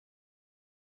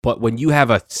 But when you have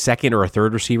a second or a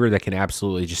third receiver that can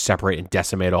absolutely just separate and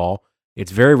decimate all,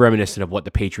 it's very reminiscent of what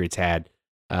the Patriots had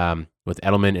with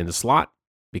Edelman in the slot,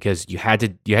 because you had to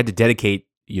dedicate,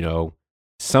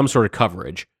 some sort of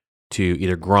coverage to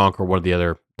either Gronk or one of the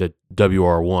other, the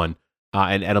WR1,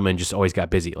 and Edelman just always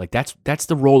got busy. Like that's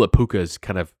the role that Puka is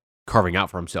kind of carving out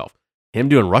for himself. Him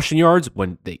doing rushing yards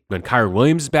when Kyren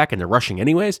Williams is back and they're rushing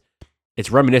anyways. It's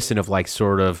reminiscent of like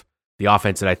sort of the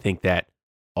offense that I think that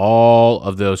all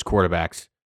of those quarterbacks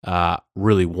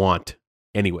really want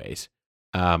anyways,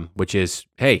 which is,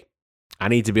 hey, I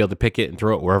need to be able to pick it and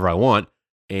throw it wherever I want.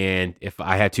 And if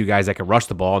I have 2 guys that can rush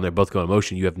the ball and they're both going in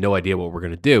motion, you have no idea what we're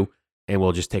going to do, and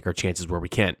we'll just take our chances where we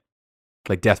can.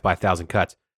 Like death by 1,000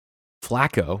 cuts.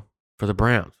 Flacco for the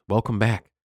Browns. Welcome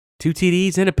back. 2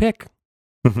 TDs and a pick.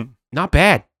 Not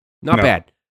bad. Not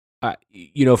bad.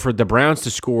 For the Browns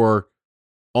to score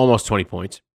almost 20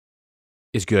 points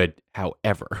is good.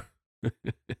 However,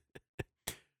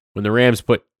 when the Rams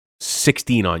put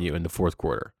 16 on you in the fourth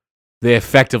quarter, they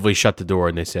effectively shut the door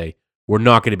and they say, we're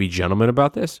not going to be gentlemen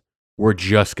about this. We're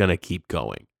just going to keep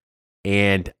going.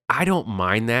 And I don't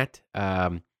mind that.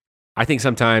 I think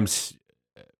sometimes,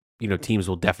 teams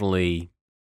will definitely,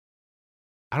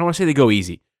 I don't want to say they go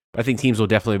easy, but I think teams will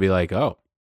definitely be like, oh,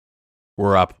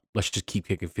 we're up. Let's just keep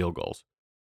kicking field goals.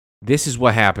 This is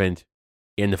what happened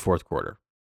in the fourth quarter.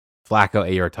 Flacco,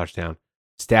 8-yard touchdown.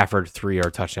 Stafford,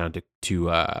 3-yard touchdown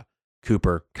to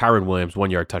Cooper. Kyren Williams,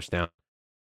 1-yard touchdown.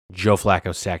 Joe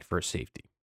Flacco sacked for a safety.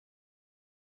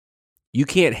 You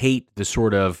can't hate the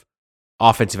sort of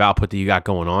offensive output that you got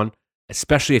going on,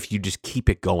 especially if you just keep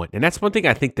it going. And that's one thing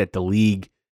I think that the league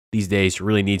these days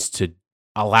really needs to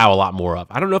allow a lot more of.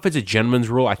 I don't know if it's a gentleman's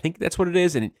rule. I think that's what it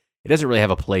is, and it doesn't really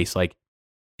have a place. Like,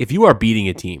 if you are beating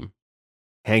a team,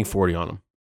 hang 40 on them.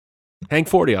 Hang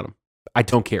 40 on them. I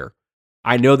don't care.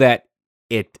 I know that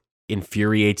it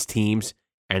infuriates teams,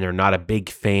 and they're not a big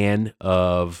fan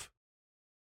of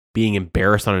being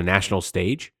embarrassed on a national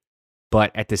stage.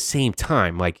 But at the same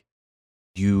time, like,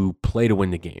 you play to win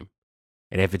the game.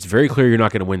 And if it's very clear you're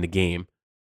not going to win the game,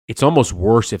 it's almost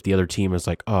worse if the other team is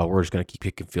like, oh, we're just going to keep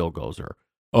kicking field goals, or,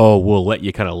 oh, we'll let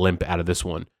you kind of limp out of this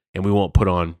one, and we won't put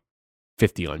on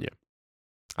 50 on you.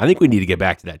 I think we need to get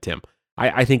back to that, Tim.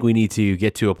 I think we need to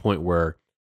get to a point where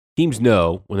teams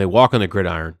know when they walk on the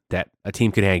gridiron that a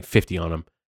team can hang 50 on them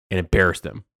and embarrass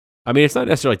them. I mean, it's not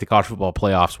necessarily like the college football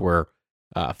playoffs where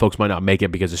folks might not make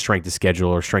it because of strength of schedule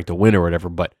or strength of win or whatever,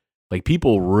 but like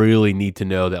people really need to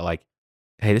know that, like,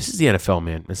 hey, this is the NFL,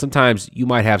 man. And sometimes you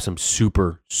might have some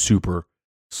super, super,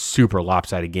 super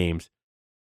lopsided games.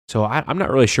 So I'm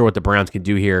not really sure what the Browns can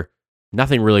do here.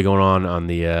 Nothing really going on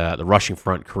the rushing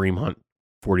front. Kareem Hunt,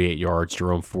 48 yards.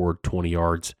 Jerome Ford, 20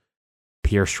 yards.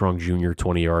 Pierre Strong Jr.,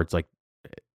 20 yards. Like,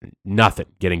 nothing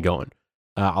getting going.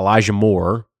 Elijah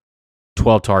Moore,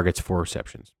 12 targets, 4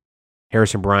 receptions.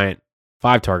 Harrison Bryant,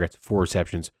 5 targets, 4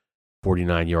 receptions,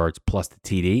 49 yards, plus the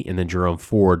TD. And then Jerome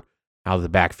Ford out of the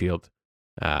backfield,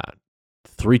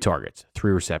 3 targets,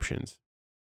 3 receptions,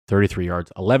 33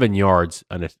 yards, 11 yards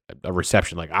on a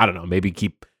reception. Like, I don't know, maybe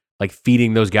keep like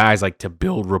feeding those guys like to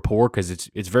build rapport, because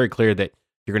it's very clear that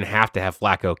you're going to have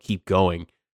Flacco keep going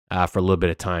for a little bit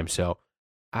of time. So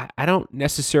I don't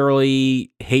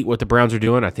necessarily hate what the Browns are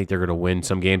doing. I think they're going to win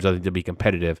some games. I think they'll be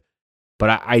competitive. But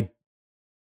I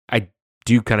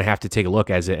do kind of have to take a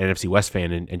look as an NFC West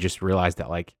fan and just realize that,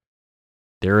 like,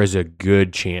 there is a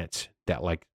good chance that,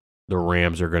 like, the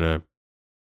Rams are going to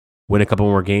win a couple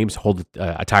more games, hold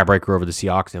a tiebreaker over the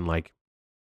Seahawks, and, like,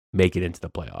 make it into the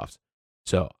playoffs.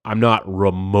 So I'm not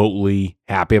remotely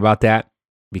happy about that,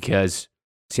 because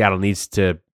Seattle needs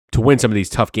to win some of these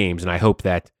tough games, and I hope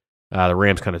that the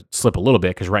Rams kind of slip a little bit,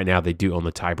 because right now they do own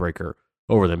the tiebreaker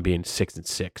over them being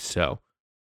 6-6. So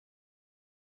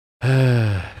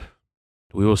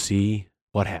we will see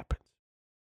what happens.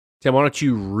 Tim, why don't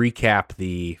you recap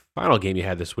the final game you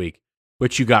had this week,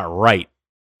 which you got right.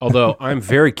 Although I'm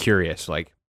very curious,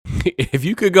 like, if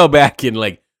you could go back and,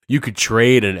 like, you could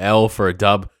trade an L for a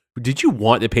dub, did you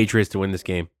want the Patriots to win this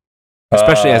game,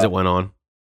 especially as it went on?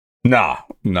 No.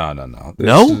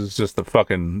 This is just a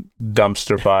fucking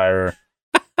dumpster fire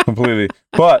completely.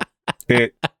 But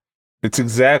it's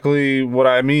exactly what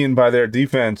I mean by their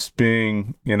defense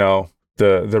being,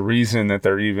 the reason that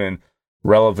they're even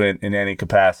relevant in any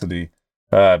capacity.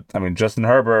 I mean, Justin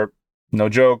Herbert, no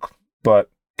joke, but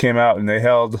came out and they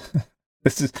held.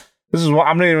 This is what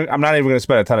I'm not even going to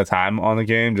spend a ton of time on the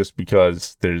game, just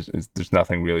because there's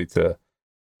nothing really to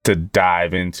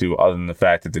dive into other than the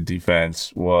fact that the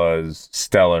defense was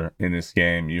stellar in this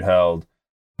game. You held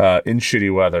in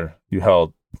shitty weather. You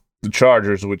held the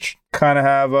Chargers, which kind of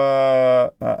have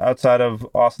outside of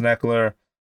Austin Eckler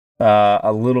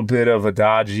a little bit of a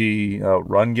dodgy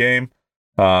run game.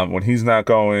 When he's not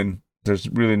going, there's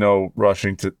really no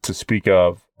rushing to speak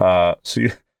of. So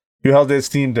you held this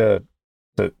team to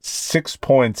 6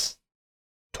 points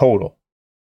total.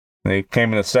 They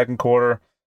came in the second quarter.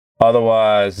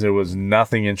 Otherwise, there was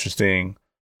nothing interesting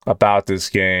about this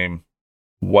game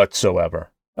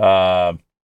whatsoever. For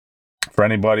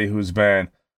anybody who's been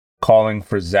calling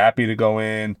for Zappy to go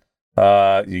in,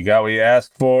 you got what you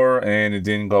asked for, and it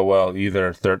didn't go well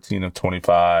either. 13 of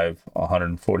 25,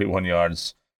 141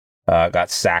 yards, got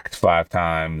sacked 5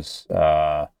 times,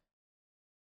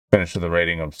 finished with a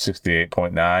rating of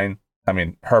 68.9. I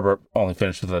mean, Herbert only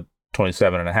finished with a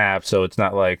 27.5, so it's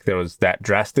not like there was that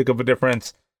drastic of a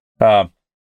difference. But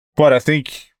I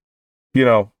think,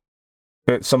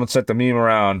 someone sent the meme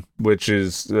around, which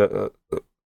is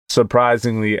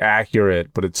surprisingly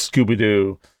accurate, but it's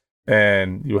Scooby-Doo,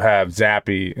 and you have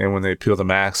Zappy, and when they peel the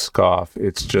mask off,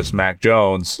 it's just Mac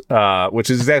Jones, which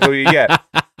is exactly what you get.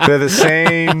 They're the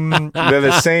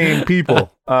same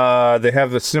people. They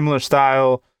have a similar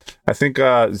style. I think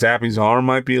Zappy's arm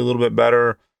might be a little bit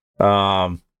better.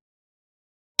 I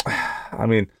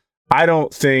mean, I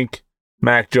don't think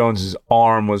Mac Jones's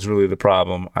arm was really the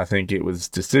problem. I think it was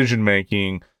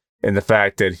decision-making and the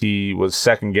fact that he was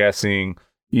second-guessing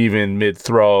even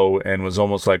mid-throw and was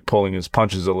almost like pulling his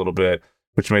punches a little bit,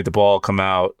 which made the ball come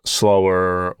out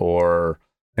slower or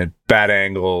at bad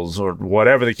angles or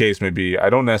whatever the case may be.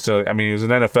 I don't necessarily... I mean, he was an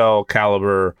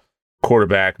NFL-caliber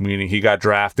quarterback, meaning he got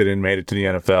drafted and made it to the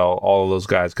NFL. All of those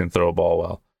guys can throw a ball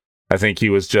well. I think he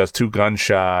was just too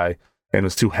gun-shy and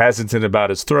was too hesitant about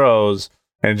his throws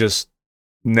and just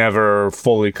never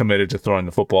fully committed to throwing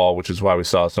the football, which is why we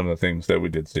saw some of the things that we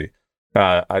did see.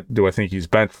 Do I think he's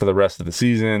benched for the rest of the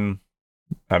season?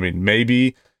 I mean,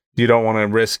 maybe. You don't want to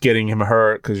risk getting him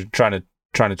hurt because you're trying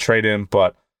to trade him,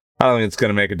 but I don't think it's going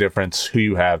to make a difference who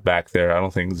you have back there. I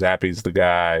don't think Zappy's the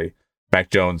guy. Mac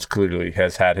Jones clearly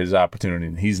has had his opportunity,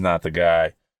 and he's not the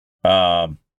guy.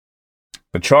 The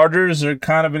Chargers are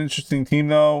kind of an interesting team,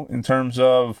 though, in terms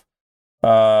of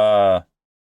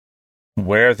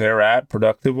where they're at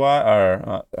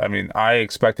productive-wise. I mean, I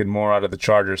expected more out of the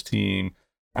Chargers team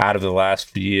out of the last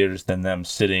few years than them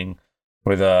sitting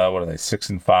with what are they,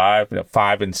 6-5,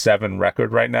 5-7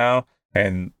 record right now,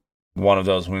 and one of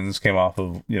those wins came off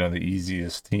of the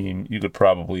easiest team you could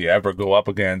probably ever go up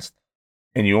against,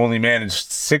 and you only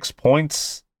managed 6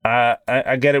 points.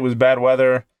 I get it was bad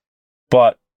weather,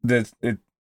 but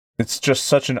it's just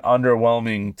such an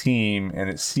underwhelming team, and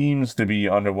it seems to be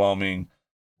underwhelming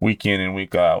week in and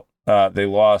week out. They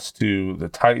lost to the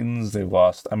Titans. They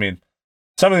lost. I mean,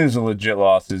 some of these are legit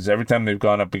losses. Every time they've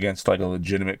gone up against like a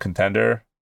legitimate contender,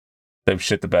 they've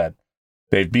shit the bed.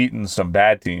 They've beaten some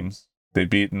bad teams. They've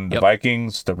beaten the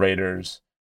Vikings, the Raiders.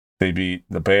 They beat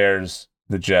the Bears,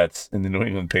 the Jets, and the New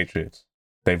England Patriots.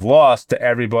 They've lost to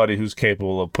everybody who's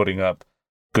capable of putting up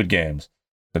good games.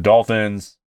 The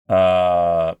Dolphins,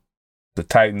 the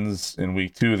Titans in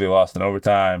week 2, they lost in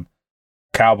overtime.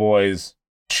 Cowboys,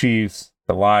 Chiefs,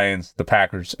 the Lions, the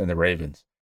Packers, and the Ravens.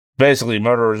 Basically,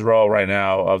 murderer's row right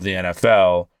now of the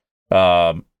NFL.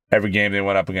 Every game they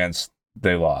went up against,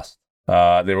 they lost.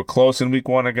 They were close in week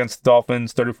 1 against the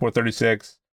Dolphins,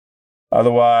 34-36.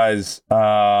 Otherwise,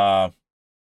 I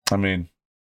mean,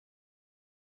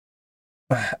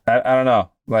 I don't know.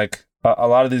 Like, a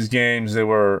lot of these games, they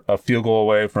were a field goal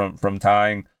away from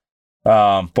tying.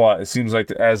 But it seems like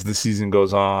as the season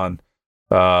goes on,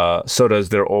 so does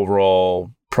their overall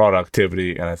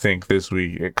productivity. And I think this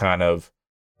week it kind of,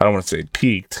 I don't want to say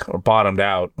peaked or bottomed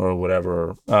out or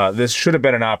whatever. This should have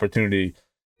been an opportunity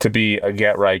to be a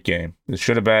get-right game. This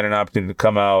should have been an opportunity to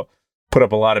come out, put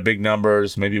up a lot of big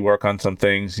numbers, maybe work on some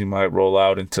things you might roll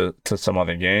out into some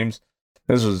other games.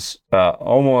 This was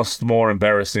almost more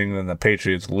embarrassing than the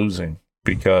Patriots losing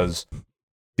because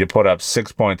you put up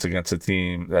 6 points against a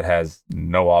team that has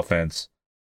no offense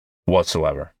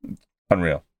whatsoever.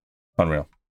 Unreal.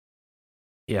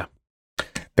 Yeah.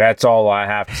 That's all I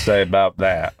have to say about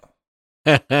that.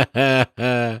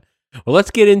 Well,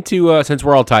 let's get into, since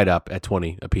we're all tied up at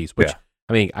 20 apiece, which,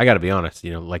 I mean, I got to be honest,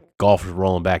 like golf is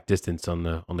rolling back distance on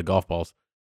the golf balls.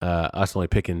 Us only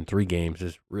picking 3 games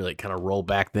is really kind of roll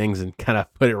back things and kind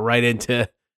of put it right into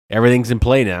everything's in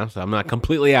play now. So I'm not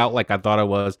completely out like I thought I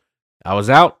was. I was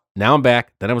out. Now I'm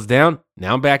back. Then I was down.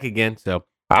 Now I'm back again. So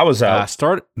I was out.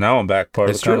 Now I'm back. Part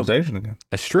of the conversation again.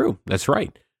 That's true. That's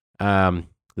right.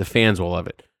 The fans will love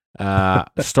it.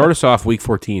 Start us off week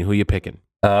 14. Who you picking?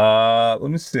 Let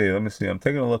me see. I'm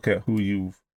taking a look at who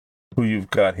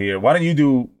you've got here. Why don't you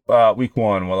do week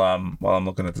 1 while I'm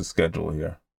looking at the schedule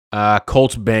here?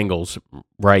 Colts Bengals.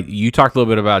 Right. You talked a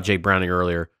little bit about Jake Browning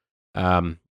earlier.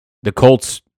 The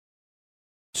Colts,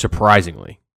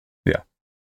 surprisingly,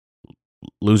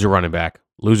 lose a running back,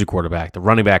 lose a quarterback. The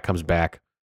running back comes back.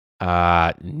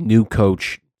 New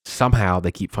coach. Somehow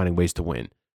they keep finding ways to win.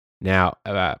 Now,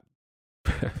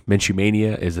 Minshew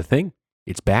Mania is a thing.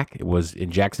 It's back. It was in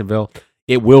Jacksonville.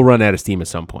 It will run out of steam at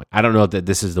some point. I don't know that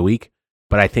this is the week,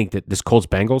 but I think that this Colts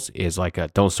Bengals is like a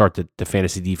don't start the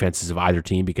fantasy defenses of either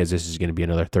team because this is going to be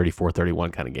another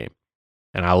 34-31 kind of game.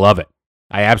 And I love it.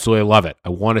 I absolutely love it. I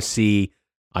want to see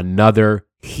another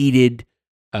heated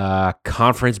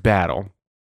conference battle.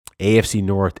 AFC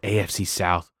North, AFC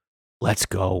South. Let's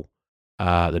go.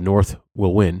 The North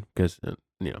will win because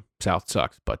South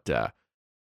sucks, but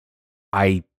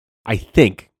I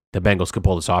think the Bengals could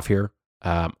pull this off here.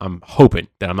 I'm hoping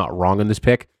that I'm not wrong on this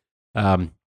pick.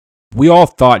 We all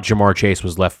thought Jamar Chase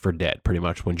was left for dead pretty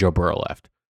much when Joe Burrow left.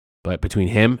 But between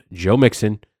him, Joe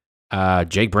Mixon,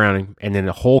 Jake Browning, and then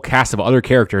a whole cast of other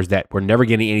characters that were never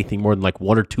getting anything more than like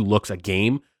 1 or 2 looks a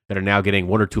game that are now getting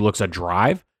 1 or 2 looks a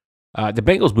drive, the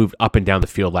Bengals moved up and down the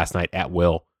field last night at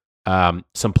will.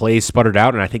 Some plays sputtered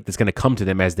out, and I think that's going to come to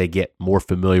them as they get more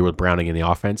familiar with Browning in the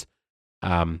offense.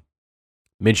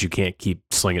 Minshew can't keep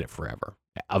slinging it forever.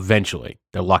 Eventually,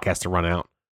 their luck has to run out.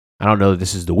 I don't know that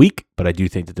this is the week, but I do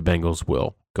think that the Bengals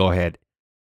will go ahead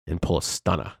and pull a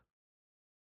stunner.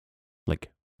 Like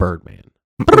Birdman.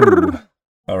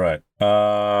 All right.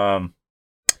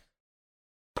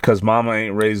 Because mama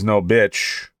ain't raised no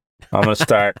bitch, I'm gonna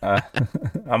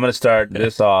start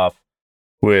this off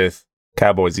with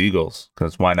Cowboys Eagles,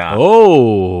 because why not?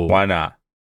 Oh. Why not?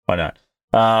 And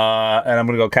I'm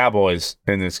gonna go Cowboys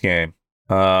in this game.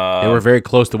 They were very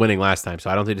close to winning last time, so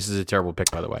I don't think this is a terrible pick,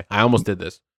 by the way. I almost did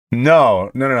this.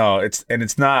 No.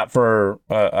 It's not for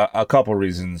a couple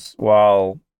reasons.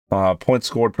 While points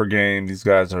scored per game, these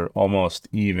guys are almost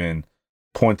even.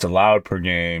 Points allowed per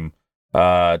game,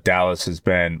 Dallas has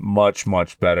been much,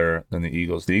 much better than the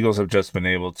Eagles. The Eagles have just been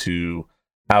able to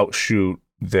outshoot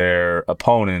their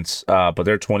opponents, but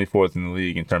they're 24th in the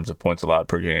league in terms of points allowed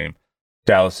per game.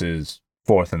 Dallas is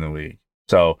 4th in the league.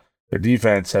 So their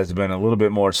defense has been a little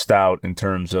bit more stout in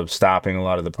terms of stopping a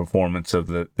lot of the performance of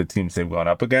the teams they've gone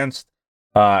up against.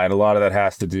 And a lot of that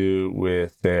has to do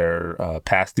with their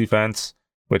pass defense,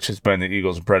 which has been the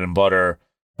Eagles' bread and butter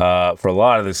for a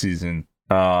lot of the season.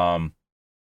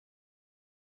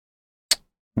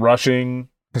 Rushing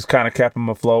has kind of kept them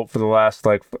afloat for the last,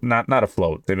 not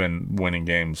afloat. They've been winning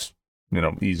games,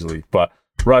 easily. But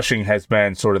rushing has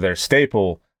been sort of their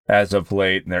staple as of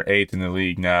late, and they're 8th in the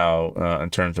league now in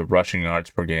terms of rushing yards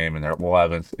per game, and they're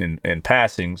 11th in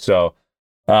passing. So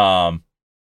it'll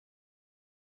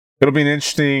be an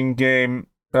interesting game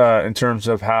in terms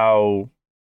of how,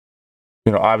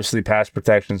 obviously pass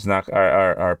protection's not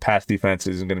our pass defense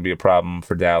isn't going to be a problem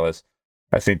for Dallas.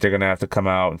 I think they're going to have to come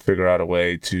out and figure out a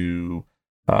way to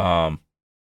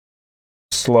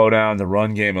slow down the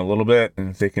run game a little bit, and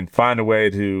if they can find a way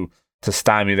to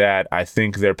stymie that, I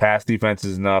think their pass defense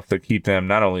is enough to keep them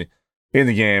not only in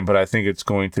the game, but I think it's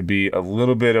going to be a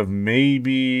little bit of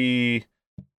maybe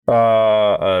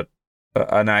an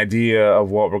idea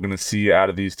of what we're going to see out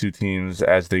of these two teams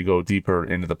as they go deeper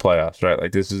into the playoffs, right?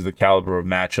 Like, this is the caliber of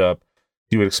matchup.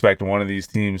 You would expect one of these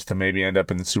teams to maybe end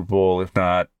up in the Super Bowl, if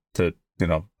not to,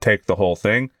 take the whole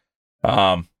thing.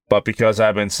 But because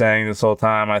I've been saying this whole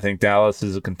time, I think Dallas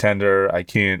is a contender. I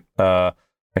can't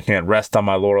rest on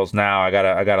my laurels now. I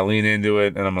gotta lean into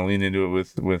it, and I'm gonna lean into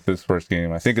it with this first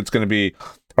game. I think it's gonna be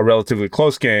a relatively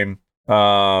close game,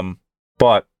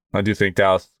 but I do think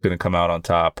Dallas is gonna come out on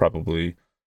top, probably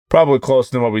closer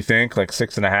than what we think, like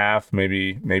 6.5,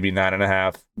 maybe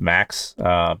 9.5 max.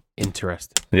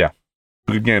 Interesting. Yeah,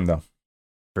 good game though.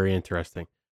 Very interesting.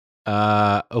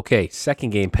 Okay,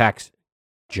 second game, Packers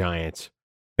Giants.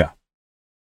 Yeah,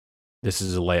 this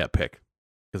is a layup pick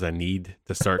because I need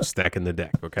to start stacking the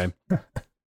deck. Okay,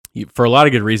 for a lot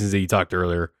of good reasons that you talked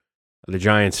earlier. The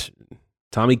Giants,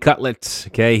 Tommy Cutlets.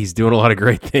 Okay, he's doing a lot of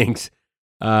great things,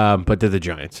 but they're the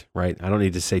Giants, right? I don't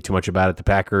need to say too much about it. The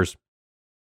Packers,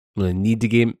 when they need to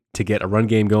get a run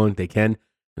game going, they can,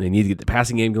 and they need to get the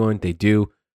passing game going, they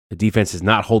do. The defense is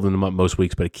not holding them up most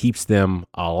weeks, but it keeps them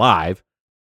alive.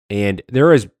 And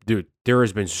there has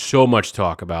been so much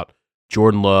talk about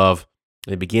Jordan Love.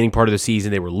 In the beginning part of the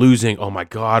season, they were losing. Oh my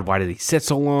God, why did he sit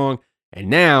so long? And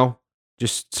now,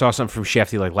 just saw something from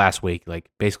Shefty like last week. Like,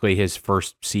 basically his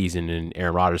first season and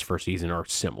Aaron Rodgers' first season are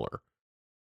similar.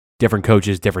 Different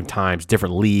coaches, different times,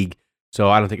 different league. So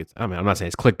I don't think I'm not saying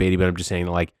it's clickbaity, but I'm just saying,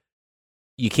 like,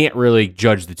 you can't really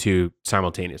judge the two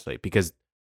simultaneously because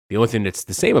the only thing that's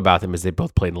the same about them is they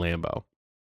both played in Lambeau.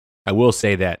 I will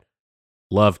say that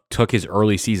Love took his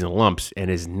early season lumps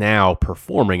and is now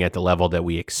performing at the level that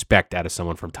we expect out of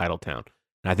someone from Titletown.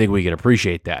 And I think we can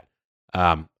appreciate that.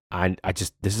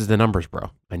 This is the numbers,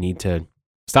 bro. I need to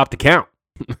stop the count.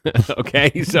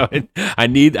 Okay, so I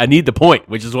need the point,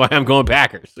 which is why I'm going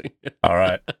Packers. All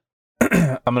right,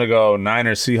 I'm gonna go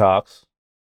Niners Seahawks.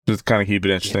 Just kind of keep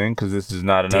it interesting because this is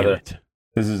not another.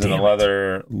 This is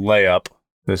another layup.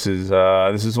 This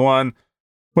is one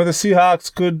where the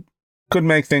Seahawks could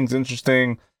make things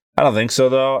interesting. I don't think so,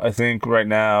 though. I think right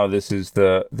now this is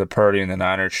the Purdy and the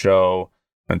Niners show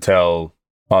until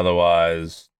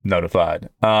otherwise notified.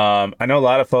 I know a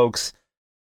lot of folks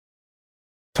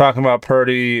talking about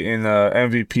Purdy in the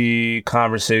MVP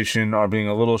conversation are being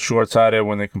a little short-sighted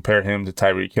when they compare him to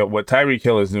Tyreek Hill. What Tyreek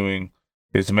Hill is doing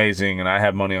is amazing, and I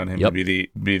have money on him to be the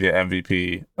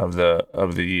MVP of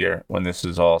the year when this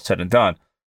is all said and done.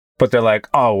 But they're like,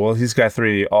 oh, well, he's got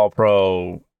 3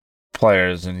 All-Pro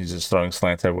players and he's just throwing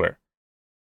slants everywhere.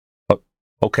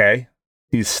 Okay,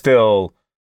 he's still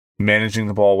managing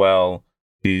the ball well.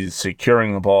 He's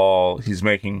securing the ball. He's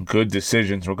making good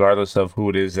decisions regardless of who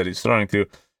it is that he's throwing to.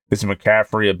 Is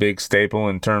McCaffrey a big staple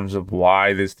in terms of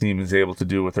why this team is able to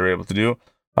do what they're able to do?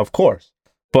 Of course.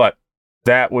 But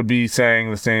that would be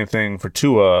saying the same thing for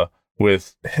Tua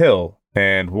with Hill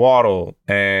and Waddle.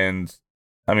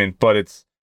 But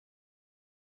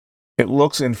it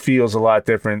looks and feels a lot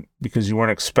different because you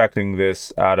weren't expecting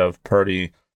this out of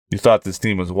Purdy. You thought this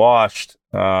team was washed.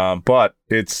 But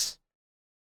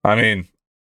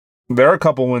they're a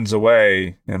couple wins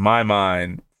away, in my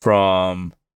mind,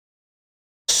 from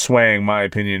swaying my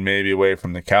opinion maybe away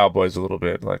from the Cowboys a little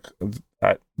bit. Like,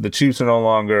 the Chiefs are no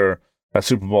longer a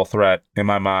Super Bowl threat in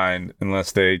my mind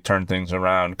unless they turn things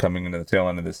around coming into the tail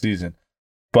end of the season.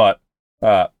 But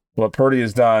what Purdy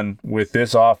has done with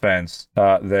this offense,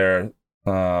 they're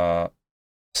 7th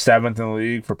in the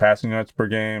league for passing yards per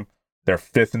game. They're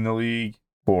 5th in the league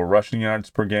for rushing yards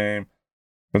per game.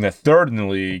 And they're 3rd in the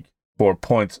league for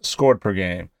points scored per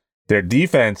game. Their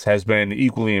defense has been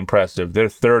equally impressive. They're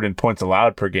 3rd in points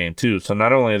allowed per game, too. So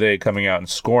not only are they coming out and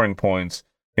scoring points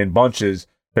in bunches,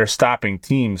 they're stopping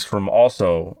teams from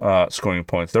also scoring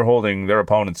points. They're holding their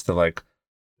opponents to like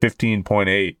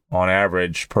 15.8 on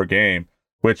average per game,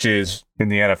 which is, in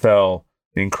the NFL,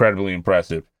 incredibly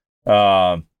impressive.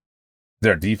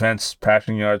 Their defense,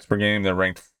 passing yards per game, they're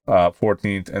ranked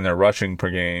 14th, and their rushing per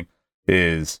game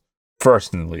is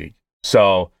 1st in the league.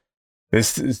 So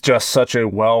this is just such a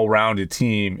well-rounded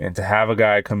team, and to have a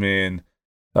guy come in,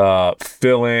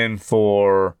 fill in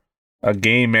for a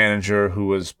game manager who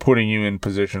was putting you in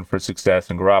position for success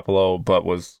in Garoppolo, but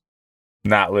was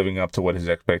not living up to what his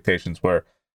expectations were,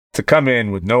 to come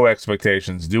in with no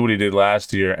expectations, do what he did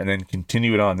last year, and then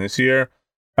continue it on this year.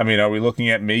 I mean, are we looking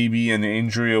at maybe an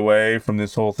injury away from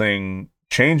this whole thing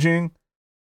changing?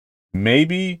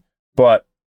 Maybe, but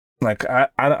like I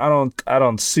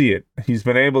don't see it. He's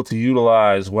been able to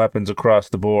utilize weapons across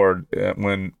the board.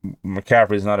 When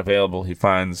McCaffrey's not available, he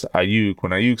finds Ayuk.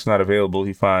 When Ayuk's not available,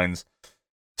 he finds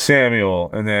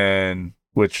Samuel. And then,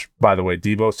 which, by the way,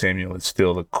 Deebo Samuel is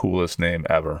still the coolest name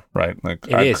ever, right? Like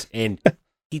it is. And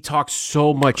he talked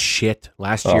so much shit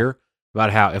last year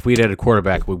about how if we'd had a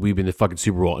quarterback, we'd be in the fucking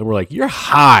Super Bowl. And we're like, you're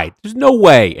high. There's no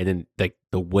way. And then like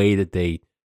the way that they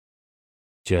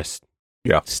just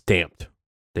stamped.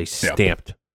 They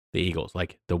stamped the Eagles.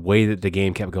 Like the way that the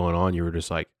game kept going on, you were just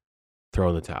like, throw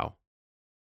in the towel.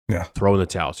 Yeah. Throw in the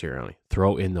towel, Sirianni.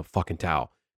 Throw in the fucking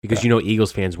towel. Because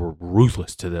Eagles fans were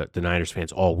ruthless to the Niners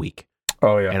fans all week.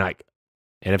 Oh, yeah. And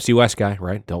NFC West guy,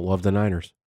 right? Don't love the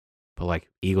Niners. But like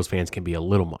Eagles fans can be a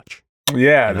little much.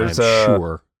 Yeah, and there's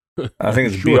sure. I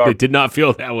think it's sure they did not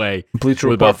feel that way Bleacher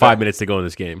with Report about 5 minutes to go in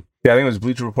this game. Yeah, I think it was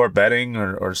Bleacher Report Betting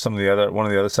or one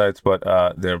of the other sites, but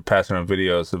they're passing around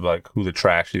videos of like who the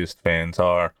trashiest fans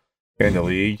are in the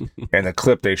league. And the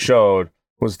clip they showed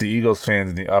was the Eagles fans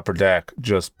in the upper deck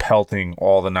just pelting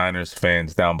all the Niners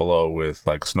fans down below with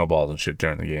like snowballs and shit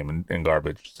during the game and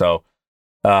garbage. So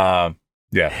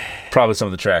yeah, probably some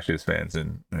of the trashiest fans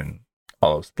in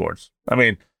all of sports. I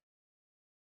mean,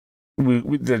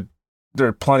 there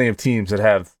are plenty of teams that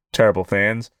have terrible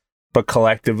fans, but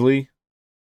collectively,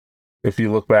 if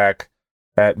you look back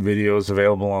at videos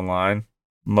available online,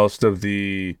 most of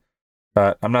the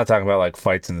I'm not talking about like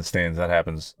fights in the stands. That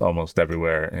happens almost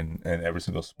everywhere in every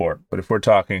single sport. But if we're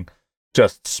talking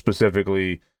just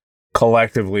specifically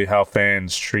collectively how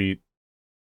fans treat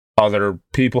other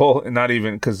people, and not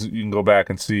even because you can go back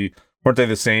and see, weren't they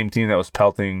the same team that was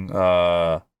pelting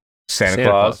Santa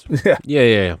Claus?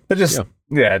 Yeah. They're just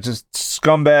just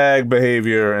scumbag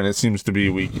behavior, and it seems to be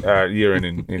week year in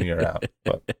and year out.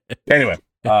 But anyway,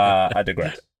 I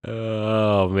digress.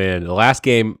 Oh man, the last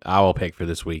game I will pick for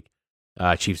this week,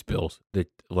 Chiefs Bills.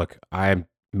 Look, I am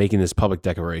making this public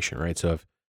declaration, right? So if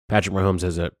Patrick Mahomes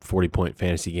has a 40-point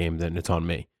fantasy game, then it's on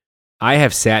me. I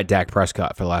have sat Dak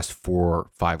Prescott for the last 4 or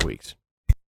 5 weeks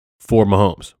for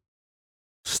Mahomes,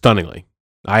 stunningly.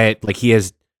 He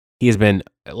has been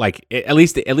like at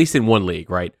least in one league,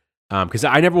 right? Because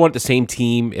I never want the same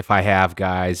team if I have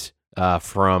guys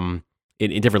from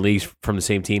in different leagues from the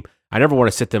same team. I never want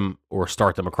to sit them or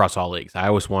start them across all leagues. I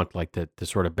always want like the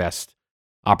sort of best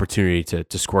opportunity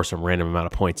to score some random amount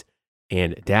of points.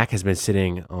 And Dak has been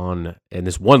sitting in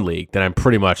this one league that I'm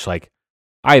pretty much like,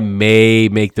 I may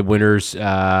make the winners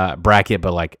bracket,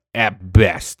 but like at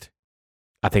best,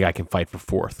 I think I can fight for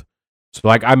 4th. So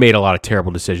like I made a lot of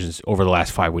terrible decisions over the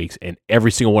last 5 weeks, and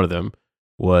every single one of them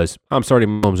was I'm starting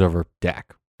Mahomes over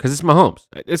Dak because it's Mahomes.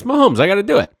 It's Mahomes. I got to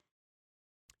do it.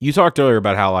 You talked earlier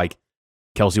about how like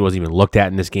Kelsey wasn't even looked at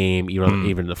in this game, even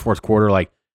in the fourth quarter.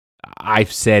 Like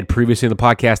I've said previously in the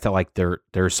podcast that like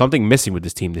there's something missing with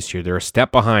this team this year. They're a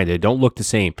step behind. They don't look the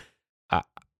same.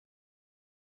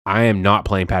 I am not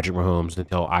playing Patrick Mahomes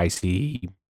until I see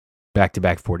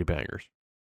back-to-back 40 bangers.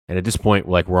 And at this point,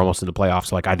 like we're almost in the playoffs,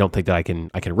 so like I don't think that I can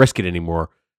risk it anymore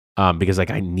because like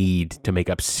I need to make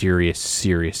up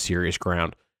serious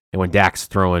ground. And when Dak's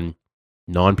throwing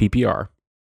non-PPR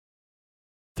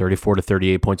 34 to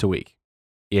 38 points a week,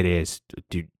 it is,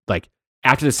 dude. Like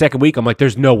after the second week, I'm like,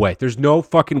 there's no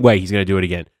fucking way he's gonna do it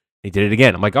again. He did it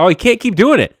again. I'm like, oh, he can't keep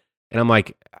doing it. And I'm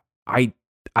like, I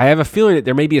have a feeling that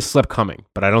there may be a slip coming,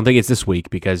 but I don't think it's this week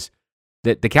because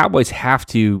the Cowboys have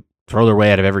to throw their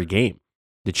way out of every game.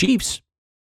 The Chiefs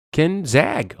can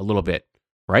zag a little bit,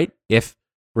 right? If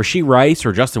Rashee Rice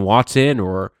or Justin Watson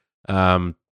or,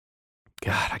 God,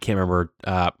 I can't remember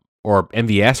or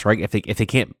MVS, right? If they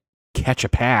can't catch a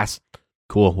pass,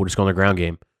 cool. We'll just go on the ground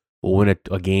game. We'll win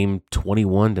a game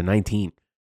 21-19,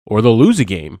 or they'll lose a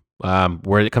game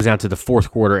where it comes down to the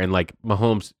fourth quarter and like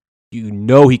Mahomes,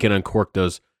 he can uncork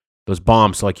those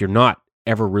bombs. So like you're not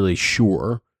ever really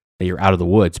sure that you're out of the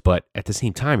woods, but at the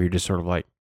same time, you're just sort of like,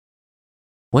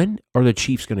 when are the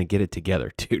Chiefs going to get it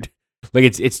together, dude? Like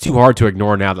it's too hard to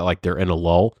ignore now that like they're in a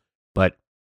lull, but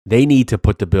they need to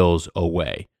put the Bills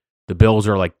away. The Bills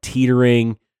are like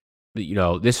teetering.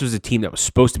 This was a team that was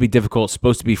supposed to be difficult,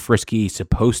 supposed to be frisky,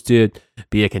 supposed to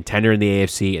be a contender in the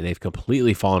AFC, and they've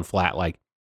completely fallen flat. Like,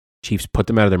 Chiefs, put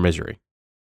them out of their misery.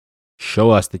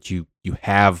 Show us that you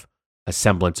have a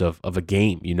semblance of a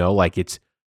game, like it's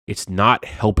not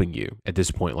helping you at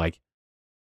this point. Like,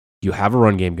 you have a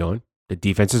run game going, the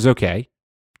defense is okay,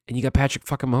 and you got Patrick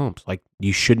fucking Mahomes. Like,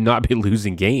 you should not be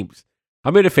losing games.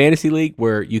 I'm in a fantasy league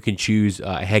where you can choose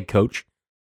a head coach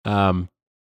from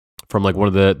like one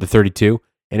of the 32,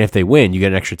 and if they win, you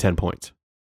get an extra 10 points.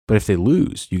 But if they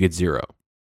lose, you get 0,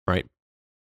 right?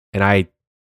 And I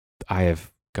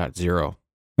have got 0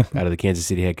 out of the Kansas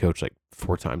City head coach like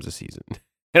 4 times this season.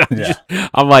 And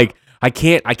I'm like, I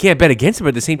can't bet against him, but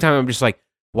at the same time, I'm just like,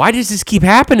 why does this keep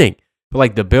happening? But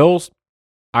like the Bills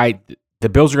are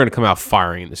going to come out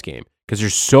firing in this game because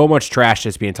there's so much trash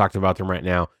that's being talked about them right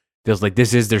now. Feels like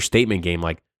this is their statement game.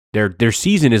 Like their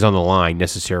season is on the line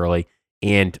necessarily.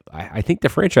 And I think the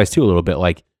franchise too a little bit.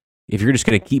 Like if you're just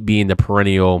going to keep being the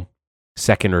perennial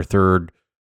second or third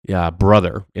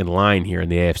brother in line here in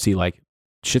the AFC, like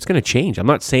shit's going to change. I'm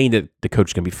not saying that the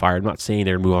coach is going to be fired. I'm not saying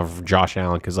they're going to move on from Josh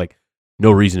Allen because like no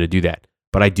reason to do that.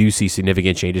 But I do see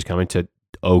significant changes coming to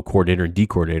O coordinator and D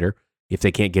coordinator if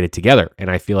they can't get it together. And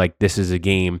I feel like this is a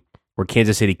game where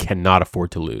Kansas City cannot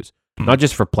afford to lose. Not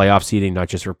just for playoff seeding, not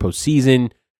just for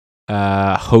postseason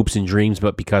hopes and dreams,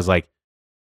 but because like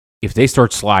if they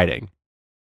start sliding,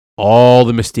 all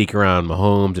the mystique around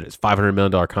Mahomes and his $500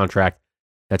 million contract,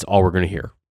 that's all we're going to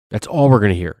hear. That's all we're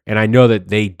going to hear. And I know that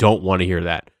they don't want to hear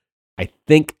that. I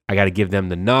think I got to give them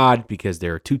the nod because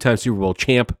they're a 2-time Super Bowl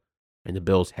champ, and the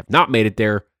Bills have not made it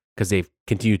there because they've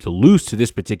continued to lose to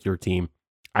this particular team.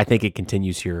 I think it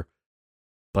continues here.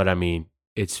 But I mean,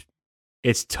 it's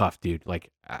tough, dude.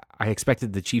 Like I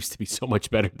expected the Chiefs to be so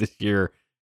much better this year,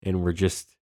 and we're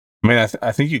just. I mean,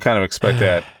 I think you kind of expect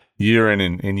that year in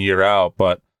and year out,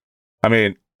 but I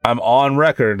mean, I'm on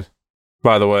record,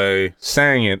 by the way,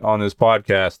 saying it on this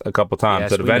podcast a couple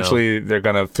times that eventually they're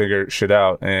gonna figure shit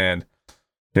out, and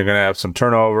they're gonna have some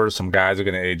turnovers. Some guys are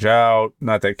gonna age out.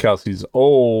 Not that Kelsey's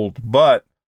old, but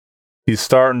he's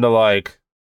starting to like,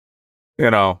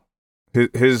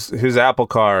 his apple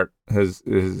cart has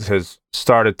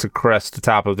started to crest the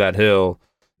top of that hill,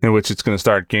 in which it's going to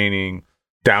start gaining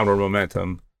downward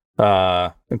momentum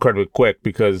incredibly quick.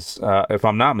 Because if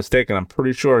I'm not mistaken, I'm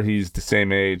pretty sure he's the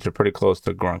same age or pretty close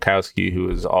to Gronkowski, who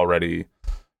is already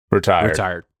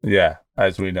retired. Yeah,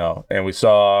 as we know, and we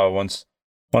saw once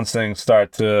things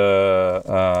start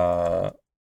to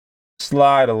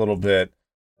slide a little bit,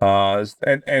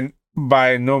 and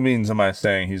by no means am I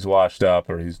saying he's washed up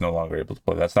or he's no longer able to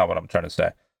play. That's not what I'm trying to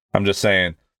say. I'm just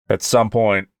saying at some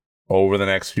point over the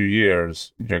next few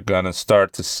years, you're going to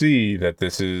start to see that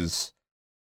this is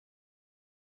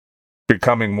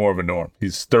becoming more of a norm.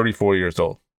 He's 34 years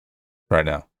old right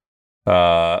now.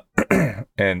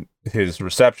 And his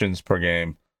receptions per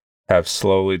game have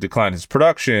slowly declined. His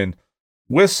production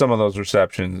with some of those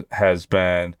receptions has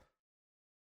been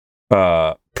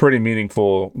pretty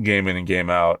meaningful game in and game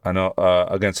out. I know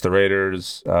against the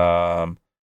Raiders, the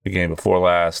game before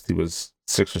last, he was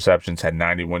 6 receptions, had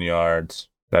 91 yards.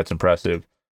 That's impressive.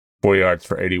 4 yards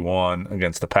for 81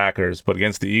 against the Packers. But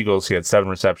against the Eagles, he had 7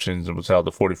 receptions and was held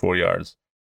to 44 yards.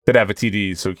 Did have a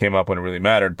TD, so he came up when it really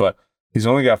mattered. But he's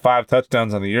only got 5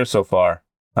 touchdowns on the year so far.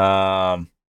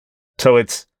 So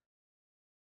it's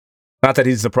not that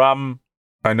he's the problem.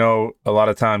 I know a lot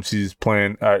of times he's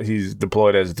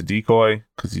deployed as the decoy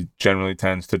because he generally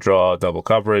tends to draw double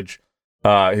coverage.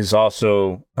 He's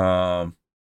also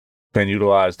been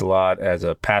utilized a lot as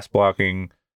a pass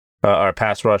blocking or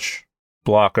pass rush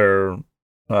blocker.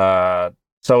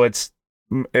 So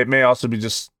it may also be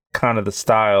just kind of the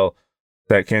style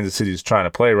that Kansas City is trying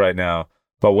to play right now.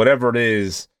 But whatever it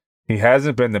is, he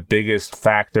hasn't been the biggest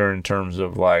factor in terms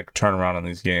of like turnaround on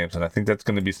these games. And I think that's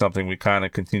going to be something we kind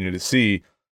of continue to see.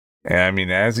 And I mean,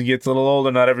 as he gets a little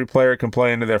older, not every player can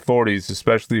play into their 40s,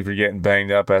 especially if you're getting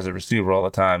banged up as a receiver all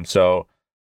the time. So,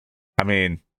 I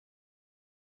mean,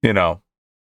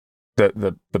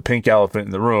 the pink elephant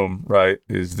in the room, right,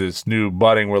 is this new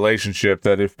budding relationship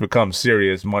that if it becomes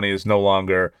serious, money is no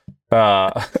longer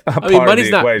part of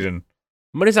the equation.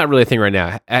 Money's not really a thing right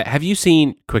now. Have you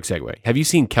seen, quick segue, have you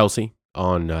seen Kelsey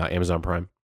on Amazon Prime?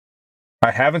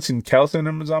 I haven't seen Kelsey on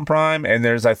Amazon Prime, and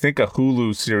there's, I think, a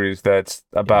Hulu series that's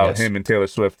about him and Taylor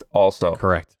Swift also.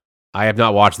 Correct. I have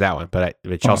not watched that one, but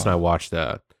Chelsea and I watched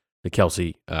the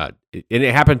Kelsey, and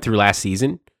it happened through last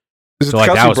season. So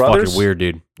like that was brothers? Fucking weird,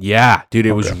 dude. Yeah, dude,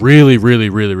 it was really, really,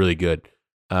 really, really good.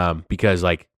 Because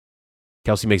like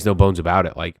Kelsey makes no bones about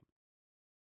it. Like,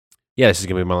 yeah, this is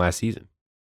gonna be my last season,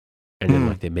 and then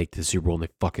like they make the Super Bowl and they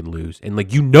fucking lose, and like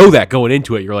that going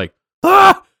into it, you're like,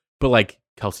 ah, but like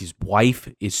Kelsey's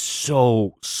wife is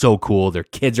so cool. Their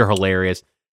kids are hilarious,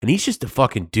 and he's just a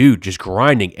fucking dude, just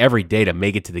grinding every day to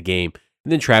make it to the game.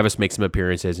 And then Travis makes some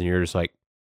appearances, and you're just like,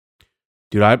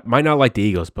 dude, I might not like the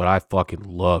Eagles, but I fucking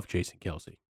love Jason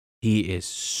Kelsey. He is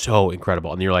so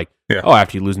incredible. And you're like,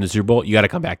 after you lose in the Super Bowl, you got to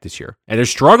come back this year. And they're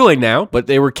struggling now, but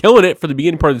they were killing it for the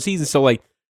beginning part of the season. So like,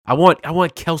 I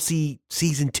want Kelsey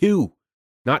season 2,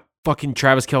 not fucking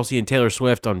Travis Kelsey and Taylor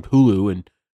Swift on Hulu and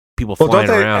people flying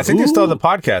around. I think they still have the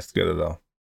podcast together though.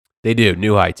 They do.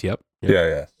 New Heights. Yep.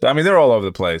 Yeah. I mean, they're all over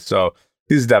the place. So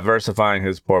he's diversifying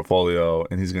his portfolio,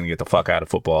 and he's going to get the fuck out of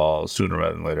football sooner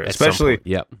rather than later. Especially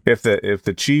if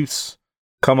the Chiefs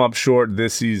come up short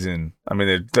this season. I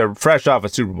mean, they're fresh off a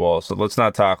Super Bowl, so let's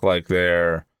not talk like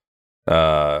they're,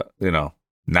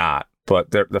 not.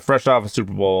 But they're fresh off a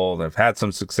Super Bowl. They've had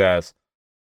some success.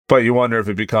 But you wonder if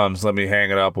it becomes, let me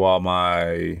hang it up while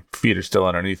my feet are still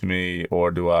underneath me,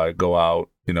 or do I go out,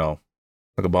 like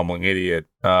a bumbling idiot?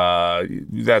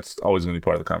 That's always going to be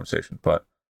part of the conversation. But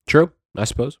true, I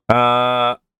suppose.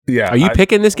 Yeah. Are you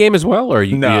picking this game as well, or do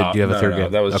you have a third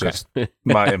game? That was just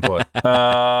my input.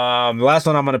 The last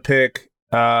one I'm going to pick,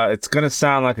 it's going to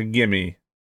sound like a gimme,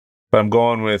 but I'm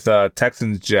going with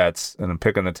Texans-Jets, and I'm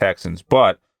picking the Texans.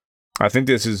 But I think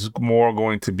this is more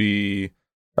going to be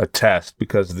a test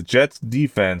because the Jets'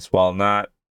 defense, while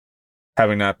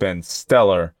having not been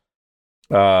stellar,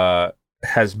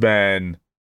 has been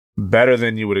better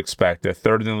than you would expect. They're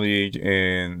third in the league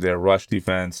in their rush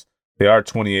defense. They are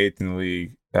 28th in the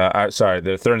league.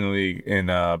 They're third in the league in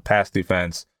pass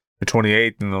defense. They're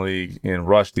 28th in the league in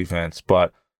rush defense.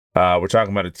 But we're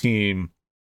talking about a team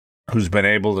who's been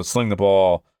able to sling the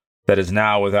ball that is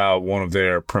now without one of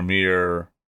their premier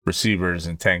receivers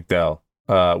in Tank Dell,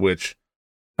 which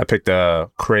I picked I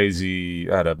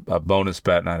had a bonus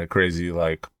bet, and I had a crazy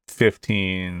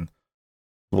 15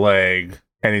 leg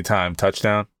anytime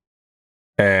touchdown.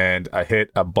 And I hit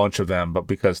a bunch of them, but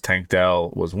because Tank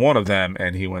Dell was one of them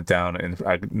and he went down, and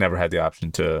I never had the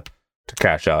option to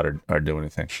cash out or do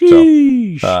anything.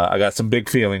 Sheesh. So I got some big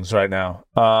feelings right now.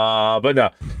 But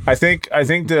no, I think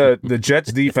the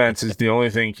Jets defense is the only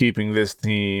thing keeping this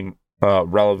team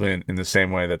relevant in the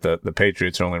same way that the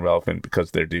Patriots are only relevant because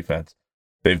of their defense.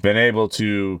 They've been able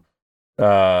to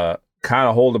kind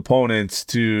of hold opponents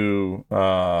to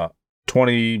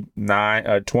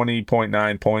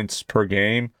 20.9 points per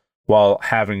game while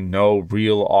having no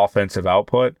real offensive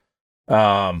output.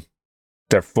 They're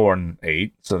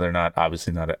 4-8, so they're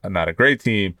obviously not a great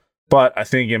team. But I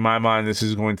think in my mind, this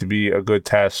is going to be a good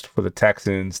test for the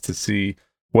Texans to see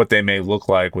what they may look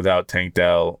like without Tank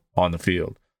Dell on the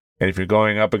field. And if you're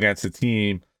going up against a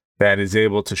team that is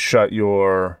able to shut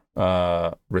your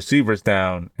receivers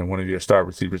down and one of your star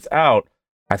receivers out,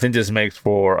 I think this makes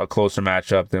for a closer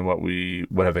matchup than what we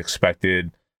would have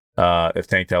expected if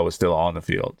Tank Dell was still on the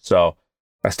field. So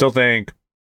I think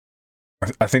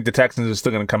the Texans are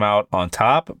still going to come out on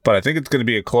top, but I think it's going to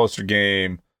be a closer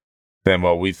game than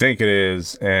what we think it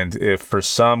is. And if for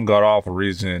some god-awful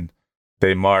reason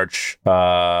they march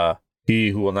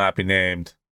he who will not be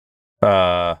named,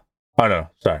 never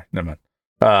mind.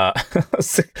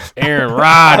 Aaron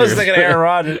Rodgers. I was thinking Aaron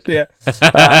Rodgers. Yeah.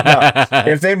 No.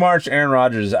 If they march Aaron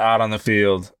Rodgers out on the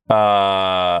field,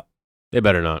 they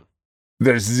better not.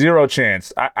 There's zero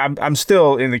chance. I'm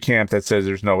still in the camp that says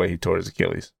there's no way he tore his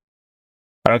Achilles.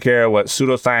 I don't care what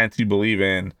pseudoscience you believe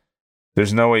in.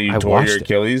 There's no way you tore your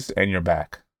Achilles and you're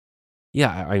back.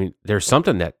 Yeah, I mean, there's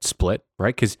something that split,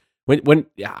 right? Because when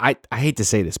I hate to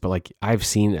say this, but I've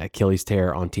seen Achilles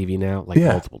tear on TV now,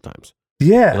 multiple times.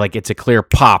 Yeah. It's a clear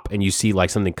pop and you see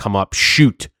something come up,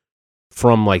 shoot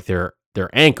from their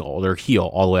ankle, their heel,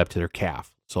 all the way up to their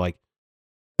calf. So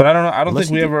but I don't know. I don't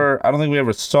think we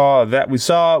ever saw that. We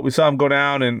saw him go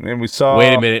down and we saw.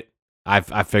 Wait a minute. I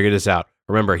figured this out.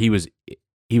 Remember, he was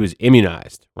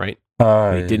immunized, right? He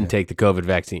didn't take the COVID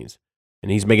vaccines.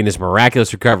 And he's making this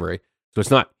miraculous recovery. So it's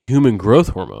not human growth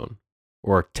hormone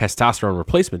or testosterone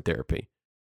replacement therapy.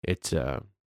 It's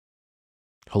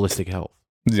holistic health.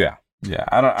 Yeah. Yeah.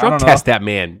 I don't drug know. Test that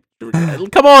man.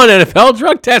 Come on, NFL,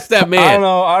 drug test that man.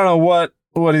 I don't know what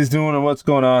what he's doing and what's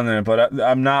going on there, but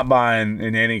I'm not buying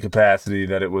in any capacity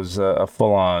that it was a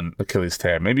full-on Achilles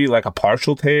tear. Maybe like a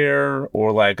partial tear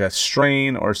or like a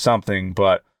strain or something,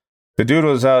 but the dude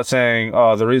was out saying,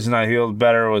 "Oh, the reason I healed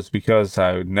better was because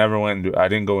I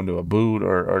didn't go into a boot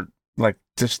or like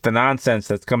just the nonsense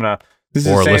that's coming out."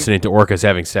 Or listening to orcas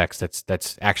having sex.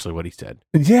 That's actually what he said.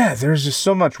 Yeah, there's just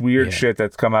so much weird shit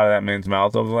that's come out of that man's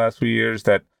mouth over the last few years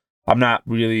that I'm not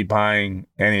really buying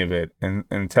any of it. And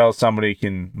until somebody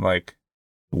can like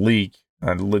leak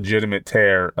a legitimate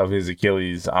tear of his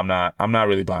Achilles, I'm not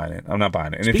really buying it. I'm not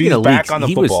buying it. And speaking if he's of back leaks, on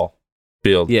the football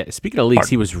field. Yeah, speaking of leaks,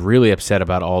 he was really upset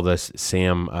about all this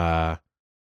Zach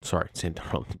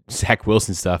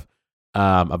Wilson stuff.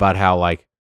 About how like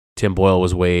Tim Boyle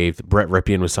was waived, Brett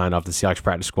Ripien was signed off the Seahawks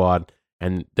practice squad,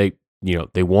 and they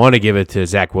want to give it to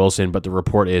Zach Wilson, but the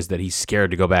report is that he's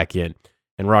scared to go back in.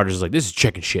 And Rodgers is like, this is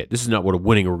chicken shit. This is not what a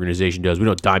winning organization does. We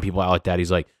don't dime people out like that.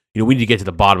 He's like, we need to get to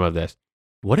the bottom of this.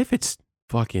 What if it's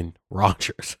fucking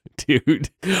Rodgers, dude?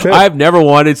 I've never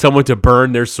wanted someone to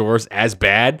burn their source as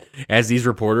bad as these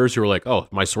reporters who are like, oh,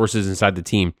 my source is inside the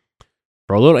team.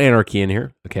 Throw a little anarchy in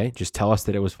here, okay? Just tell us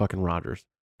that it was fucking Rodgers.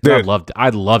 I'd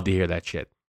love to hear that shit.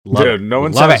 No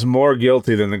one sounds more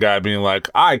guilty than the guy being like,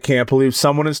 I can't believe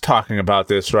someone is talking about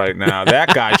this right now.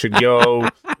 That guy should go.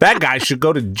 That guy should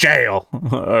go to jail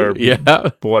or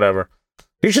whatever.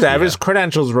 He should have his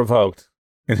credentials revoked.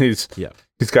 And he's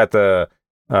got the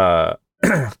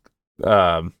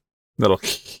little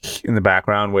in the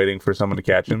background waiting for someone to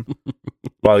catch him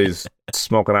while he's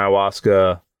smoking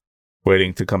ayahuasca,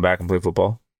 waiting to come back and play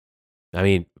football. I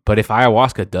mean, but if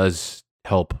ayahuasca does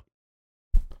help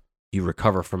you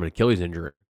recover from an Achilles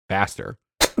injury faster,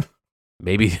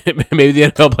 maybe the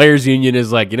NFL Players Union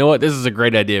is like, you know what, this is a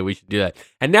great idea. We should do that.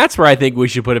 And that's where I think we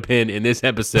should put a pin in this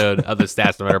episode of the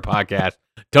Stats No Matter podcast.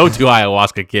 Don't do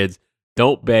ayahuasca, kids.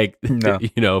 Don't beg, for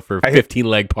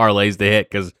 15-leg parlays to hit,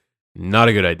 because not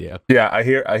a good idea. Yeah, I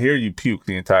hear you puke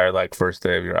the entire first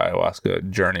day of your ayahuasca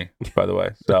journey, by the way.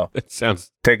 So it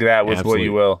sounds take that with what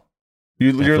you will.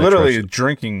 You're literally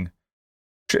drinking.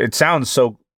 It sounds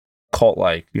so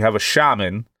cult-like. You have a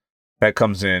shaman that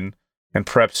comes in and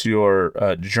preps your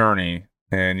journey,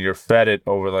 and you're fed it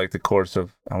over the course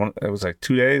of it was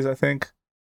 2 days, I think.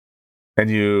 And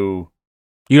you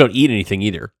don't eat anything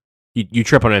either. You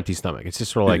trip on an empty stomach. It's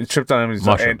just sort of like you tripped on empty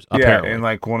mushrooms. And, apparently, and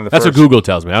one of the that's what Google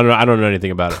tells me. I don't know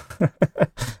anything about it.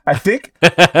 I think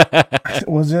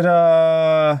was it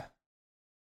I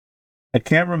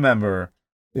can't remember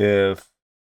if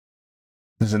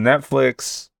there's a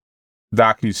Netflix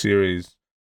docuseries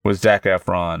with Zac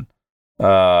Efron,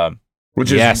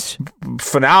 which is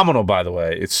phenomenal, by the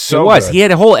way. It's so good. He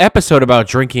had a whole episode about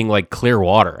drinking clear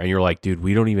water, and you're like, dude,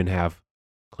 we don't even have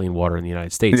clean water in the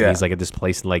United States. Yeah. And he's at this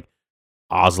place in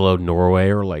Oslo, Norway,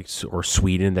 or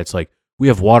Sweden that's we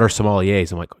have water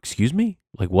sommeliers. I'm like, excuse me?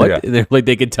 What? Yeah. And they're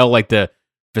they can tell the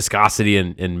viscosity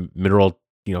and mineral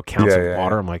counts of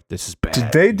water. I'm like, this is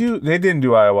bad. They didn't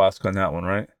do ayahuasca on that one,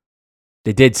 right?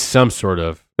 They did some sort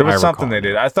of. There was something they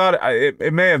did. I thought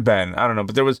it may have been. I don't know,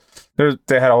 but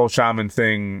they had a whole shaman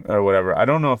thing or whatever. I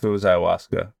don't know if it was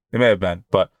ayahuasca. It may have been,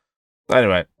 but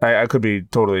anyway, I could be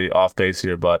totally off base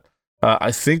here, but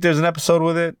I think there's an episode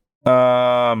with it.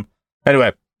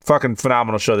 Anyway, fucking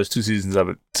phenomenal show. There's 2 seasons of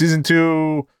it. Season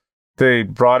 2, they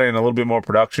brought in a little bit more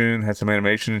production, had some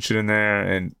animation and shit in there,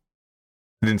 and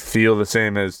it didn't feel the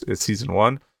same as season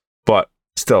 1, but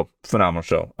still phenomenal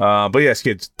show. But yes,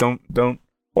 kids, don't,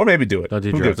 or maybe do it. Don't do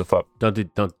Who drugs. gives a fuck? Don't do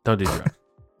drugs.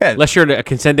 Unless you're a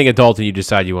consenting adult and you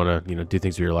decide you want to, do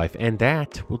things with your life, and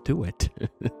that will do it.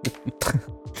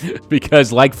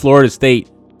 Because like Florida State,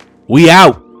 we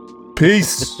out.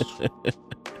 Peace.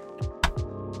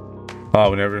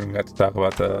 We never even got to talk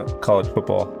about the college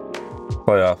football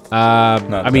playoff.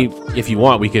 I mean, if you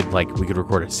want, we could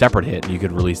record a separate hit, and you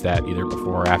could release that either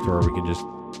before or after, or we could just.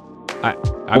 I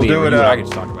can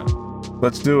just talk about it.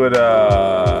 Let's do it.